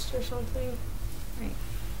crossed or something. Right.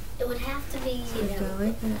 It would have to be, So go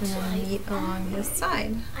like that and then meet along his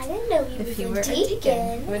side. I didn't know he If was he a were a deacon.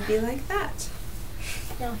 deacon, it would be like that.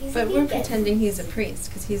 No, he's But a we're deacon. pretending he's a priest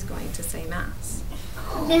because he's going to say mass.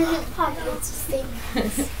 Then his pocket it's the same.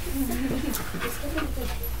 He's gonna be a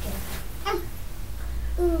deacon.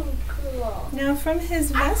 Ooh, cool. Now from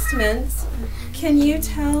his vestments, can you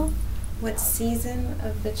tell what season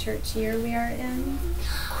of the church year we are in?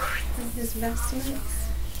 From his vestments?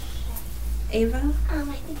 Ava? I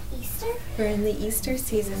think Easter. We're in the Easter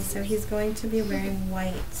season, so he's going to be wearing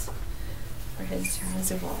white for his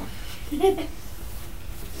chasuble.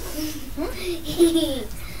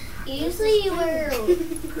 Usually you wear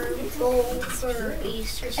purple for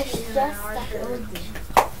Easter season. Right,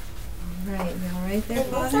 you all right there, It's a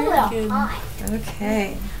Father? little Good. hot.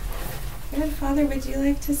 Okay. Good, Father, would you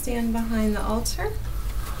like to stand behind the altar?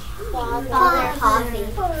 Father Harvey.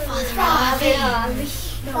 Father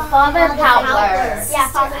Powler. Yeah,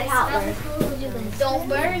 Father Powler. Don't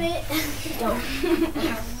burn it. Don't.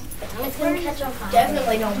 It's gonna catch on fire.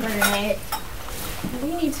 Definitely don't burn it. We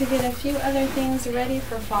need to get a few other things ready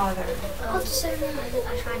for Father. I'm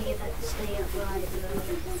trying to get that to stay up.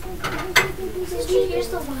 Sister, here's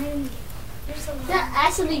the wine. Here's the wine. That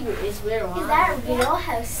actually is real wine. Is that a real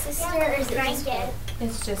house, sister, or is it just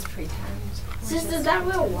It's just pretend. Sister, is that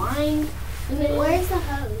real wine? Where's the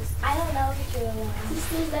hose? I don't know if it's real wine.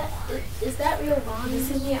 Sister, is that real wine?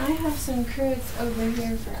 Cindy, I have some cruets over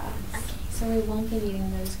here for us. So we won't be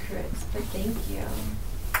needing those cruets, but thank you.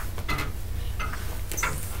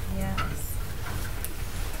 Yes.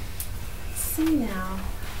 See now,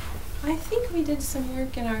 I think we did some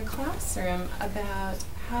work in our classroom about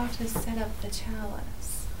how to set up the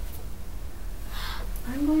chalice.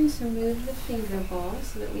 I'm going to move the finger bowl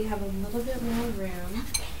so that we have a little bit more room.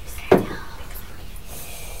 And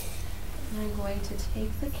I'm going to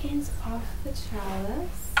take the things off the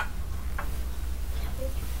chalice.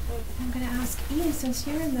 I'm going to ask Ian, since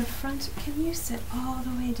you're in the front, can you sit all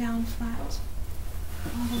the way down flat?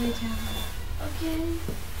 All the way down. Okay.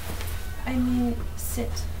 I mean,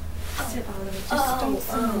 sit. Sit all the way. Just don't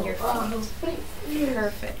sit on your feet.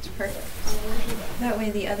 Perfect, perfect. That way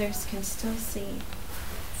the others can still see.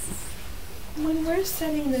 When we're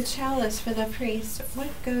setting the chalice for the priest, what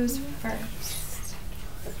goes first?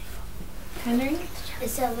 Henry?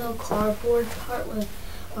 It's that little cardboard part with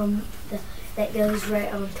that goes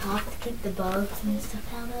right on top to keep the bugs and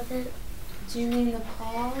stuff out of it. Do you mean the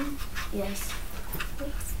palm? Yes.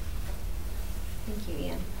 Thank you,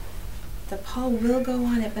 Ian. The pall will go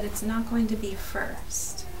on it, but it's not going to be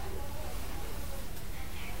first.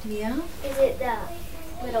 Yeah? Is it the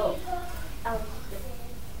little, I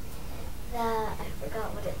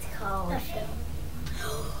forgot what it's called.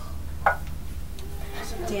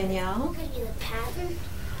 Danielle? Could be the pattern?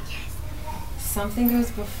 Something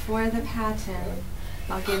goes before the paten.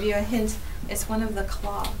 I'll give you a hint. It's one of the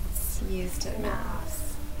cloths used at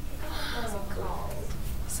Mass. What's it called?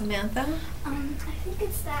 Samantha? I think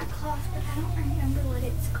it's that cloth, but I don't remember what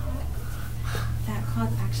it's called. That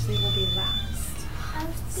cloth actually will be last. I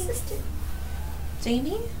was thinking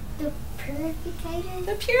Jamie? the purificator.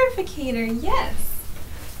 The purificator, yes.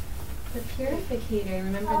 The purificator.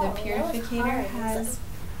 Remember the purificator has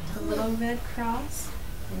the little red cross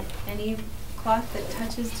And any cloth that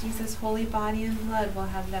touches Jesus' holy body and blood will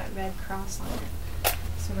have that red cross on it.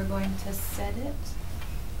 So we're going to set it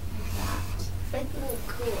like that. That's really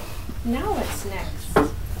cool. Now what's next?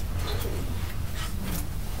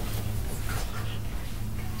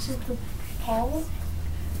 Is it the pole?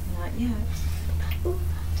 Not yet.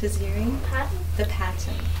 Taziri, the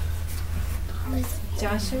paten.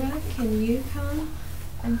 Joshua, can you come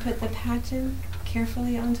and put the paten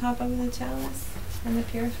carefully on top of the chalice and the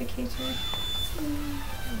purificator?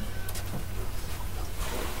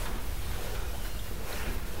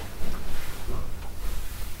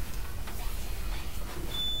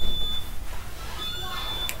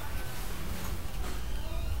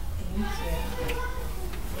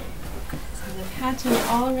 Paten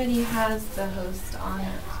already has the host on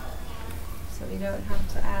it, so we don't have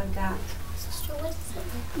to add that. Sister,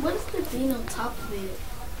 what is the bean on top of it?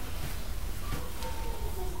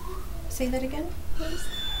 Say that again? What is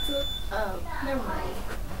the, never mind.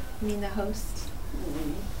 You mean the host?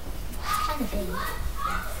 It's kind of big.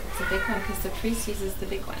 It's a big one because the priest uses the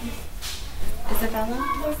big one. Isabella?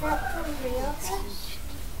 Was that for real?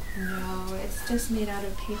 No, it's just made out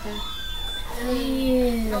of paper.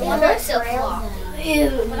 Yeah. I wonder if it's so floppy. Ew,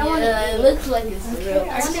 but I want it looks like it's real. Okay,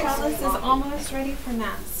 our chalice is almost ready for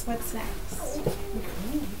Mass. What's next?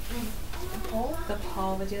 The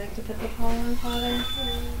pall. Would you like to put the pall on, Father?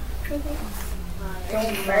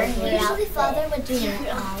 Usually Father would do your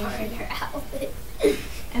outfit.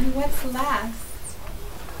 And what's last?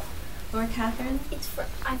 Lord Catherine? It's for,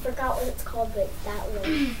 I forgot what it's called, but that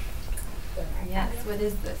one. Yes, what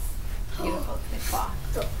is this? Beautiful cloth.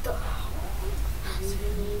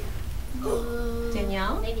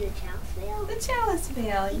 Danielle? Maybe the chalice veil? The chalice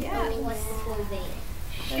veil, yes. What's this little veil?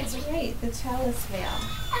 That's right, the chalice veil.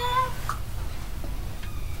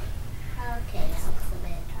 Okay, that looks a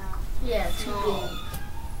bit, yeah, too big.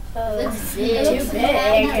 It's too big.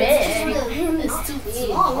 It's too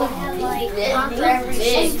small. We have like big.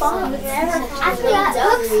 Actually, that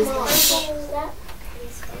looks small.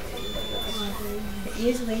 It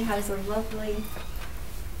usually has a lovely,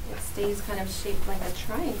 it stays kind of shaped like a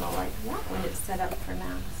triangle like that when it's set up for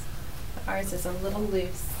Mass. But ours is a little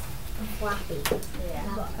loose. Floppy.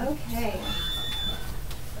 Yeah. Okay.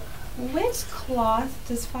 Which cloth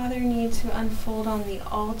does Father need to unfold on the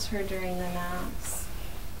altar during the Mass?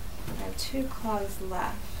 I have 2 cloths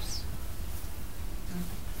left.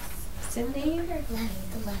 Sydney?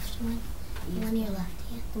 The left one. The one in your left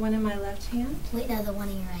hand. The one in my left hand? Wait, no, the one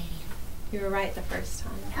in your right hand. You were right the first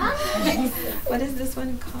time. What is this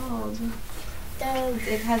one called?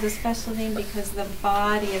 It has a special name because the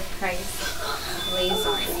body of Christ lays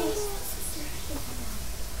on it.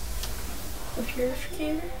 The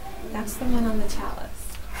purificator? That's the one on the chalice.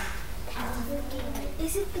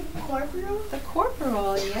 Is it the corporal? The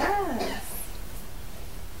corporal, yes.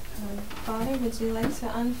 Father, would you like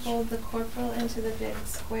to unfold the corporal into the big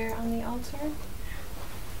square on the altar?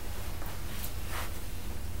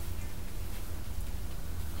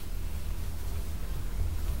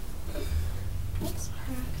 Let's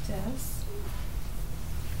practice.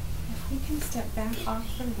 If we can step back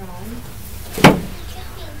off the rug.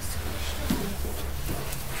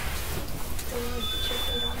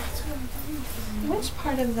 Which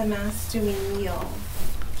part of the Mass do we kneel?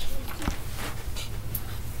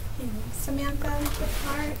 Samantha? The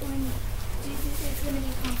part when Jesus is going to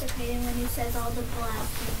be consecrated when he says all the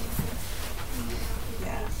blasphemies.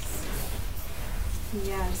 Yes.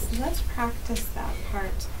 Yes. Let's practice that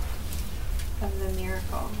part of the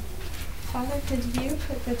miracle. Father, could you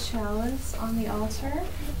put the chalice on the altar?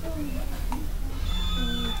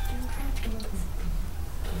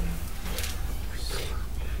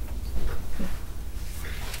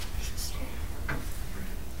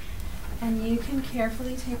 And you can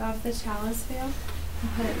carefully take off the chalice veil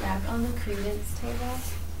and put it back on the credence table.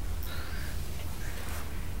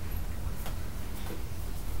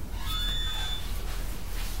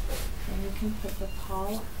 And you can put the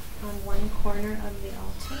pall on one corner of the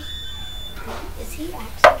altar. Is he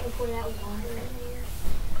actually going to pour that water in there?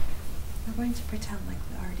 We're going to pretend like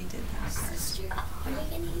we already did that part. Sister, are we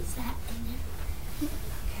going to use that in there?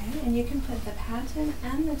 Okay, and you can put the paten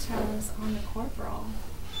and the chalice on the corporal.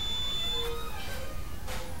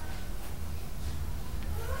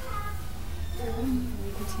 And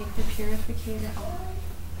you can take the purificator off.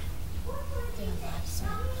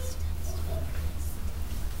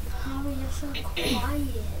 Oh, you're so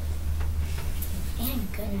quiet. And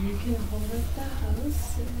good. And you can hold up the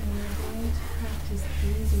host, and we're going to practice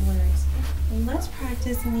these words. And let's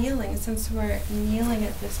practice kneeling, since we're kneeling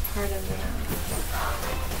at this part of the Mass.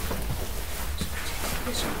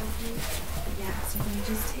 Yeah, so can you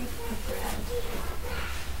just take the bread?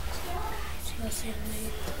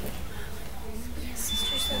 Yes,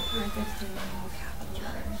 sister said perfect in all capital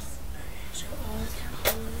letters. So all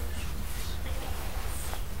capital letters.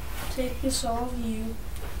 Take this, all of you,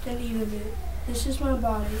 and eat of it. This is my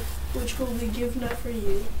body, which will be given up for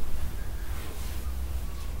you.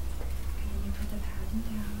 And you put the pattern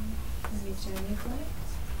down, and we gently flick.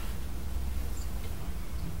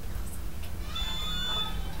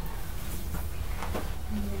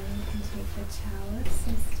 And then you can take the chalice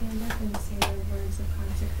and stand up and say the words of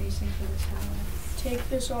consecration for the chalice. Take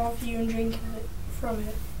this, all of you, and drink from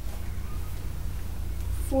it.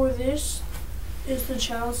 For this is the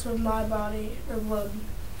chalice of my body, or blood,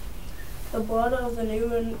 the blood of the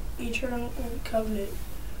new and eternal covenant,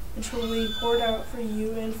 which will be poured out for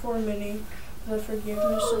you and for many for the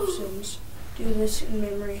forgiveness of sins. Do this in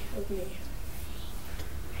memory of me.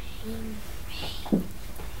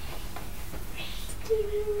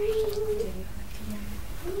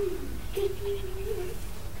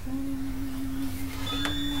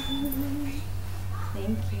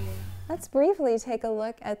 Thank you. Let's briefly take a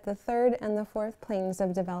look at the third and the fourth planes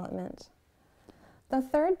of development. The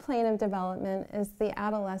third plane of development is the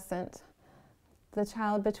adolescent, the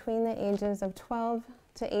child between the ages of 12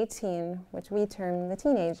 to 18, which we term the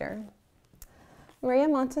teenager. Maria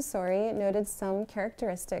Montessori noted some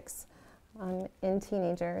characteristics in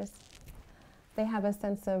teenagers. They have a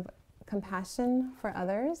sense of compassion for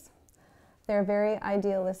others. They're very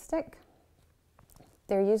idealistic.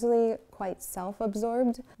 They're usually quite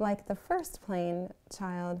self-absorbed. Like the first plane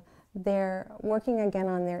child, they're working again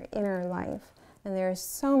on their inner life. And there are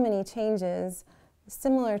so many changes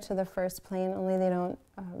similar to the first plane, only they don't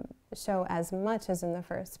show as much as in the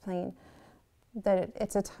first plane, that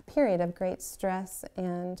it's a period of great stress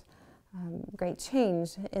and great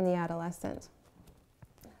change in the adolescent.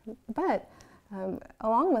 But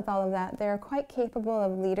along with all of that, they're quite capable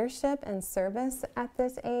of leadership and service at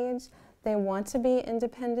this age. They want to be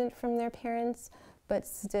independent from their parents, but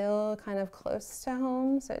still kind of close to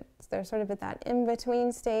home. So they're sort of at that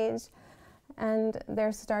in-between stage. And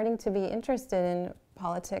they're starting to be interested in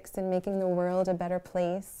politics and making the world a better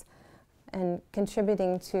place and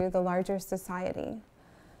contributing to the larger society.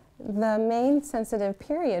 The main sensitive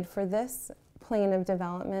period for this plane of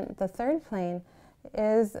development, the third plane,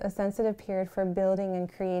 is a sensitive period for building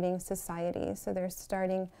and creating society. So they're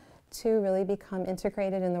starting to really become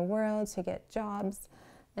integrated in the world, to get jobs,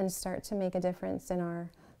 and start to make a difference in our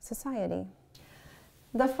society.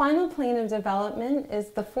 The final plane of development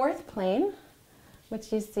is the fourth plane,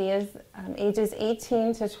 which you see is ages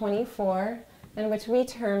 18 to 24, and which we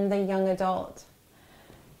term the young adult.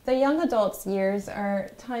 The young adult's years are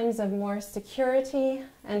times of more security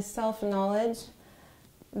and self-knowledge.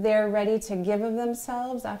 They're ready to give of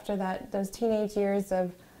themselves after those teenage years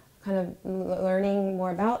of kind of learning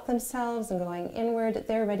more about themselves and going inward.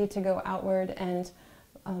 They're ready to go outward and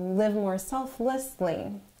live more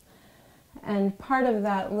selflessly. And part of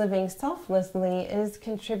that living selflessly is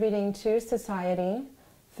contributing to society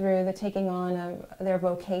through the taking on of their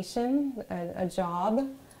vocation, a job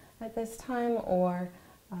at this time, or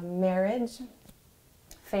marriage,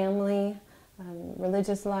 family,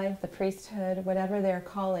 religious life, the priesthood, whatever their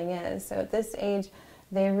calling is. So at this age,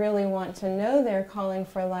 they really want to know their calling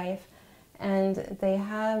for life, and they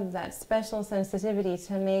have that special sensitivity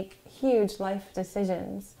to make huge life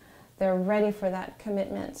decisions. They're ready for that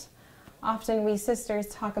commitment. Often we sisters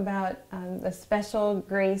talk about the special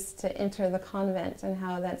grace to enter the convent and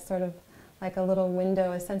how that's sort of like a little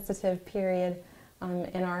window, a sensitive period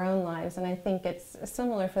in our own lives. And I think it's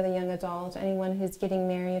similar for the young adult, anyone who's getting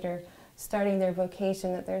married or starting their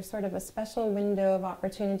vocation, that there's sort of a special window of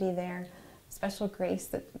opportunity there, special grace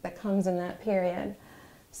that comes in that period.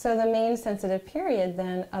 So the main sensitive period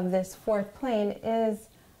then of this fourth plane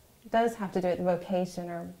does have to do with vocation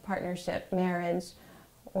or partnership, marriage,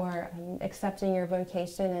 or accepting your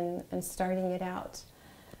vocation and starting it out.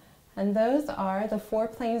 And those are the 4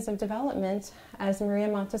 planes of development as Maria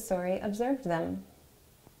Montessori observed them.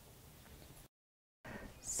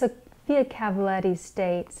 Sophia Cavalletti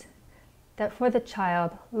states that for the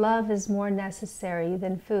child, love is more necessary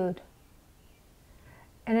than food.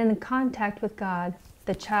 And in contact with God,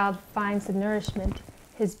 the child finds the nourishment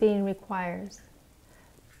his being requires.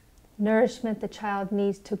 Nourishment the child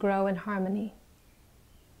needs to grow in harmony.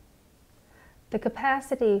 The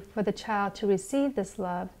capacity for the child to receive this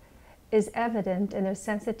love is evident in their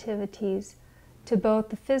sensitivities to both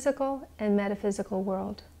the physical and metaphysical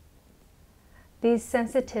world. These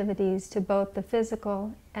sensitivities to both the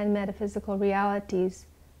physical and metaphysical realities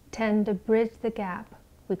tend to bridge the gap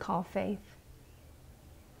we call faith.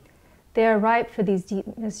 They are ripe for these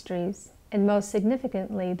deep mysteries, and most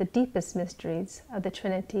significantly, the deepest mysteries of the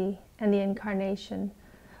Trinity and the Incarnation,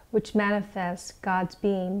 which manifest God's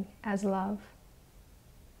being as love.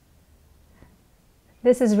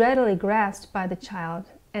 This is readily grasped by the child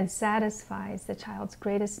and satisfies the child's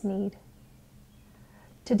greatest need.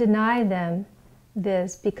 To deny them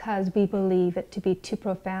this because we believe it to be too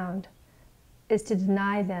profound is to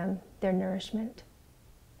deny them their nourishment.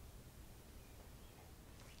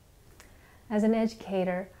 As an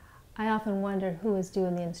educator, I often wonder who is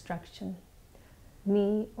doing the instruction,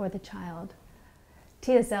 me or the child.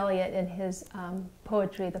 T.S. Eliot, in his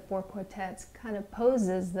poetry, The Four Quartets, kind of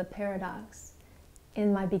poses the paradox.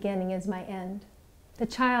 In my beginning is my end. The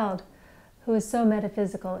child, who is so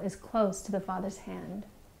metaphysical, is close to the Father's hand.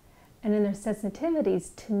 And in their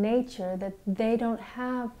sensitivities to nature, that they don't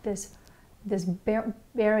have this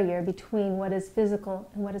barrier between what is physical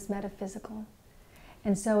and what is metaphysical.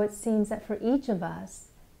 And so it seems that for each of us,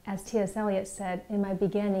 as T.S. Eliot said, in my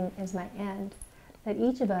beginning is my end, that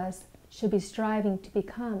each of us should be striving to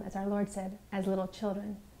become, as our Lord said, as little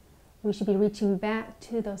children. We should be reaching back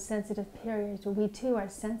to those sensitive periods where we too are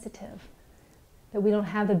sensitive, that we don't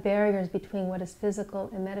have the barriers between what is physical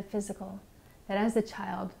and metaphysical, that as a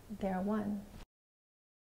child, they are one.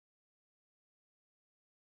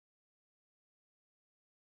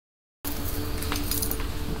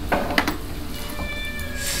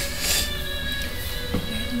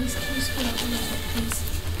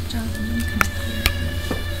 Jonathan, you come up here.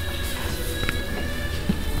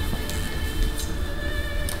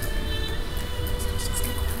 So let's just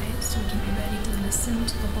get quiet so we can be ready to listen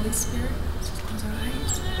to the Holy Spirit. Just close our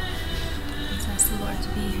eyes. Let's ask the Lord to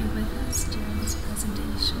be here with us during this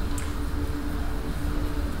presentation.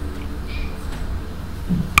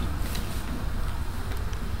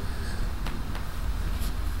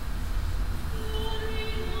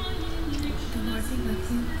 The Lord be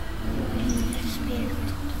with you.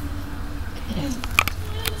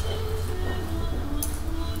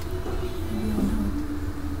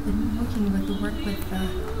 With the work with the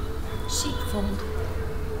sheepfold.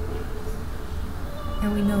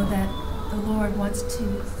 And we know that the Lord wants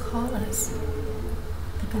to call us.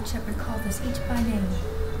 The Good Shepherd calls us each by name,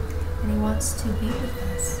 and He wants to be with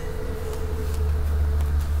us.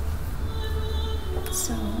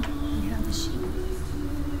 So, we have the sheep.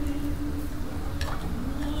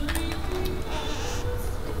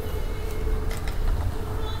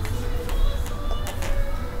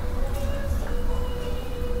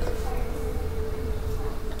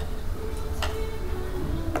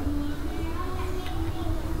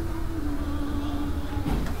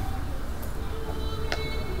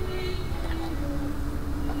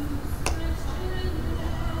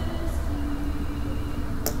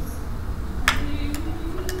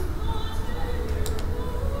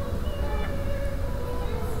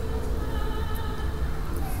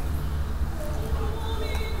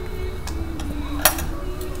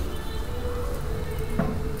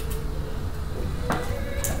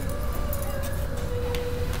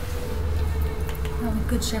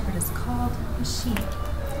 Good Shepherd is called the sheep,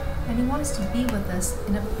 and He wants to be with us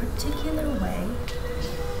in a particular way,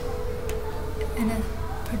 in a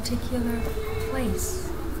particular place.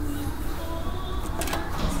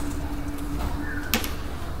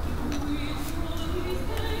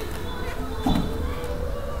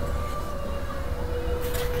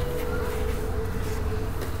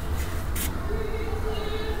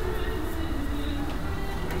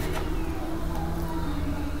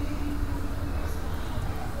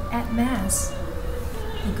 At Mass,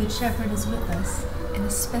 the Good Shepherd is with us in a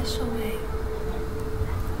special way.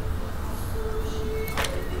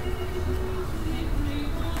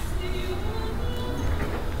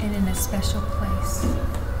 And in a special place.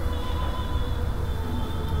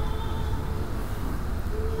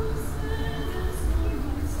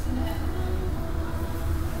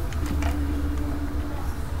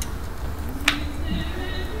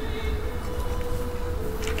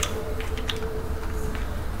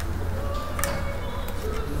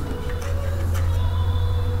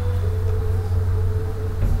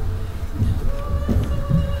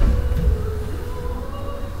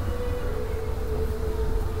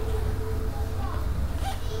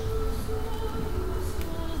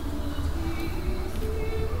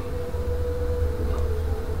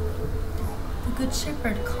 The Good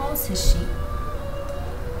Shepherd calls his sheep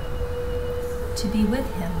to be with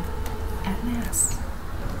him at Mass.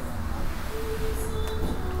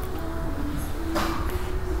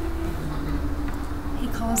 He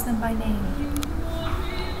calls them by name.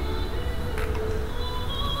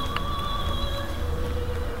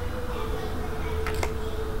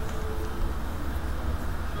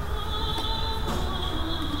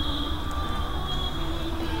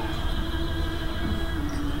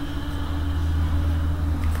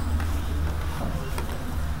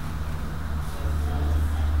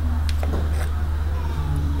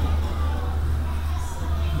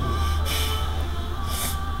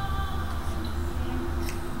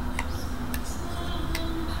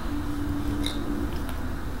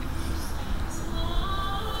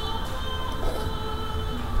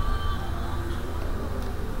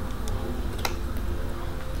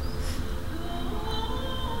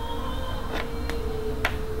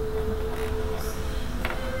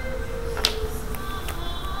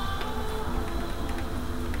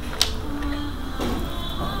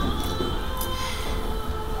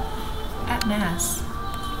 Mass,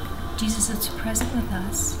 Jesus is present with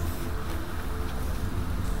us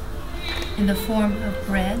in the form of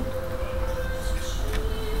bread,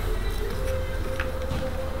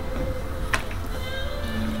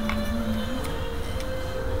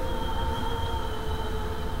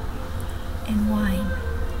 and wine.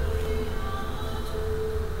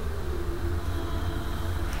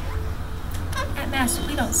 At Mass,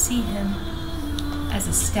 we don't see him as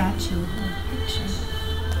a statue or a picture.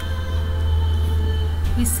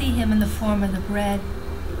 We see him in the form of the bread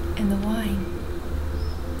and the wine.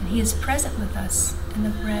 And he is present with us in the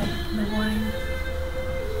bread and the wine.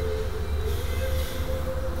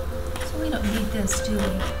 So we don't need this, do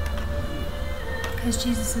we? Because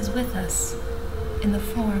Jesus is with us in the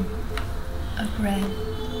form of bread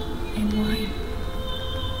and wine.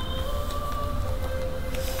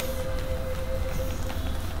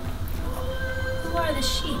 Who are the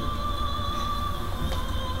sheep?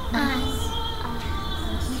 Us.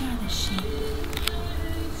 We are the sheep.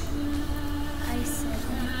 I said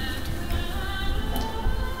that.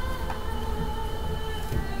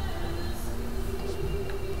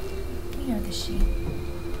 We are the sheep.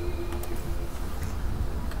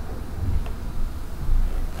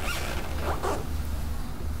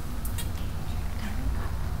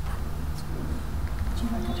 Would you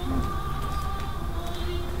like to turn?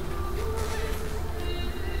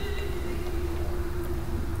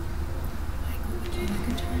 Michael, would you like a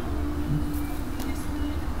turn? It's like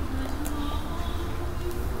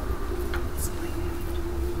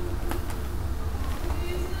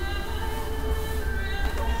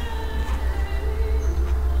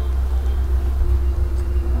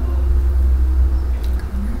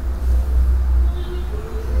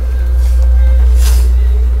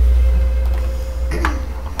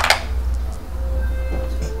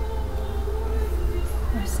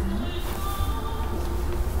Marcel.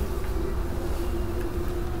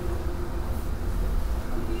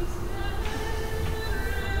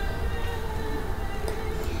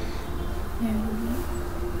 Mary.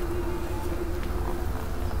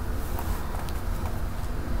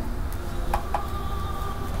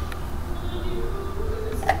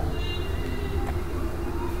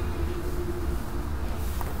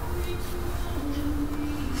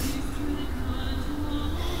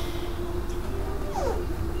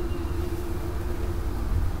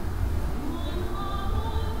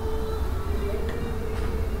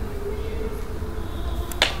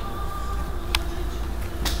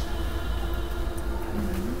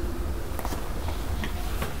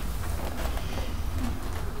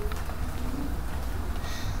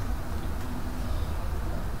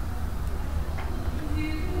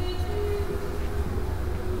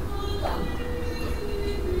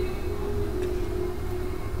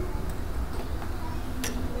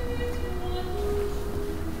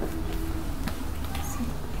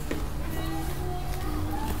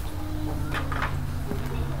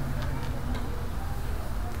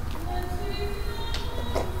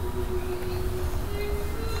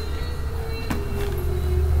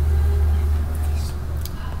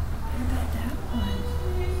 How about that one?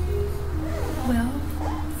 Well,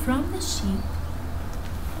 from the sheep,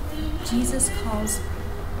 Jesus calls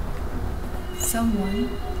someone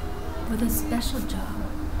with a special job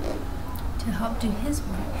to help do his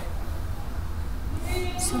work.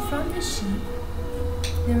 So from the sheep,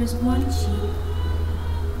 there is one sheep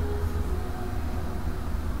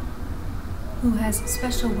who has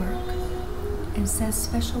special work and says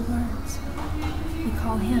special words. We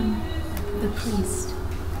call him the priest.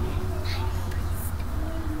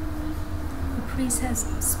 The priest has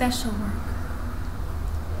special work.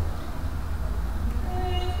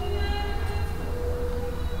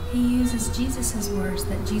 He uses Jesus' words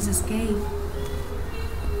that Jesus gave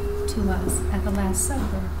to us at the Last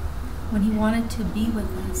Supper when he wanted to be with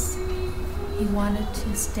us. He wanted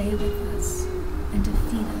to stay with us and to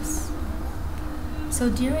feed us. So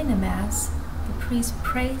during the Mass, the priest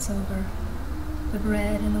prays over the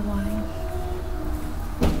bread and the wine.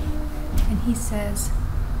 And he says,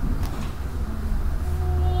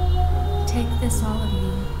 "Take this, all of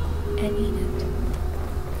you, and eat it.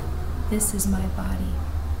 This is my body."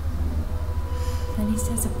 Then he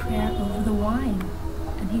says a prayer over the wine.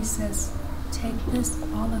 And he says, "Take this,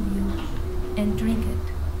 all of you, and drink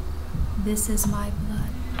it. This is my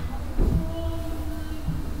blood."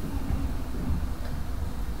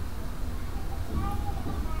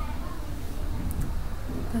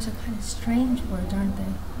 Those are kind of strange words, aren't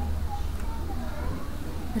they?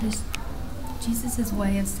 But it's Jesus'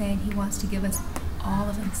 way of saying he wants to give us all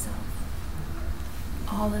of himself,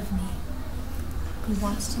 all of me. He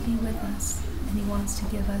wants to be with us, and he wants to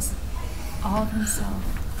give us all of himself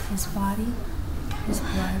his body, his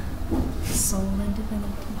blood, his soul, and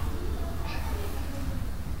divinity.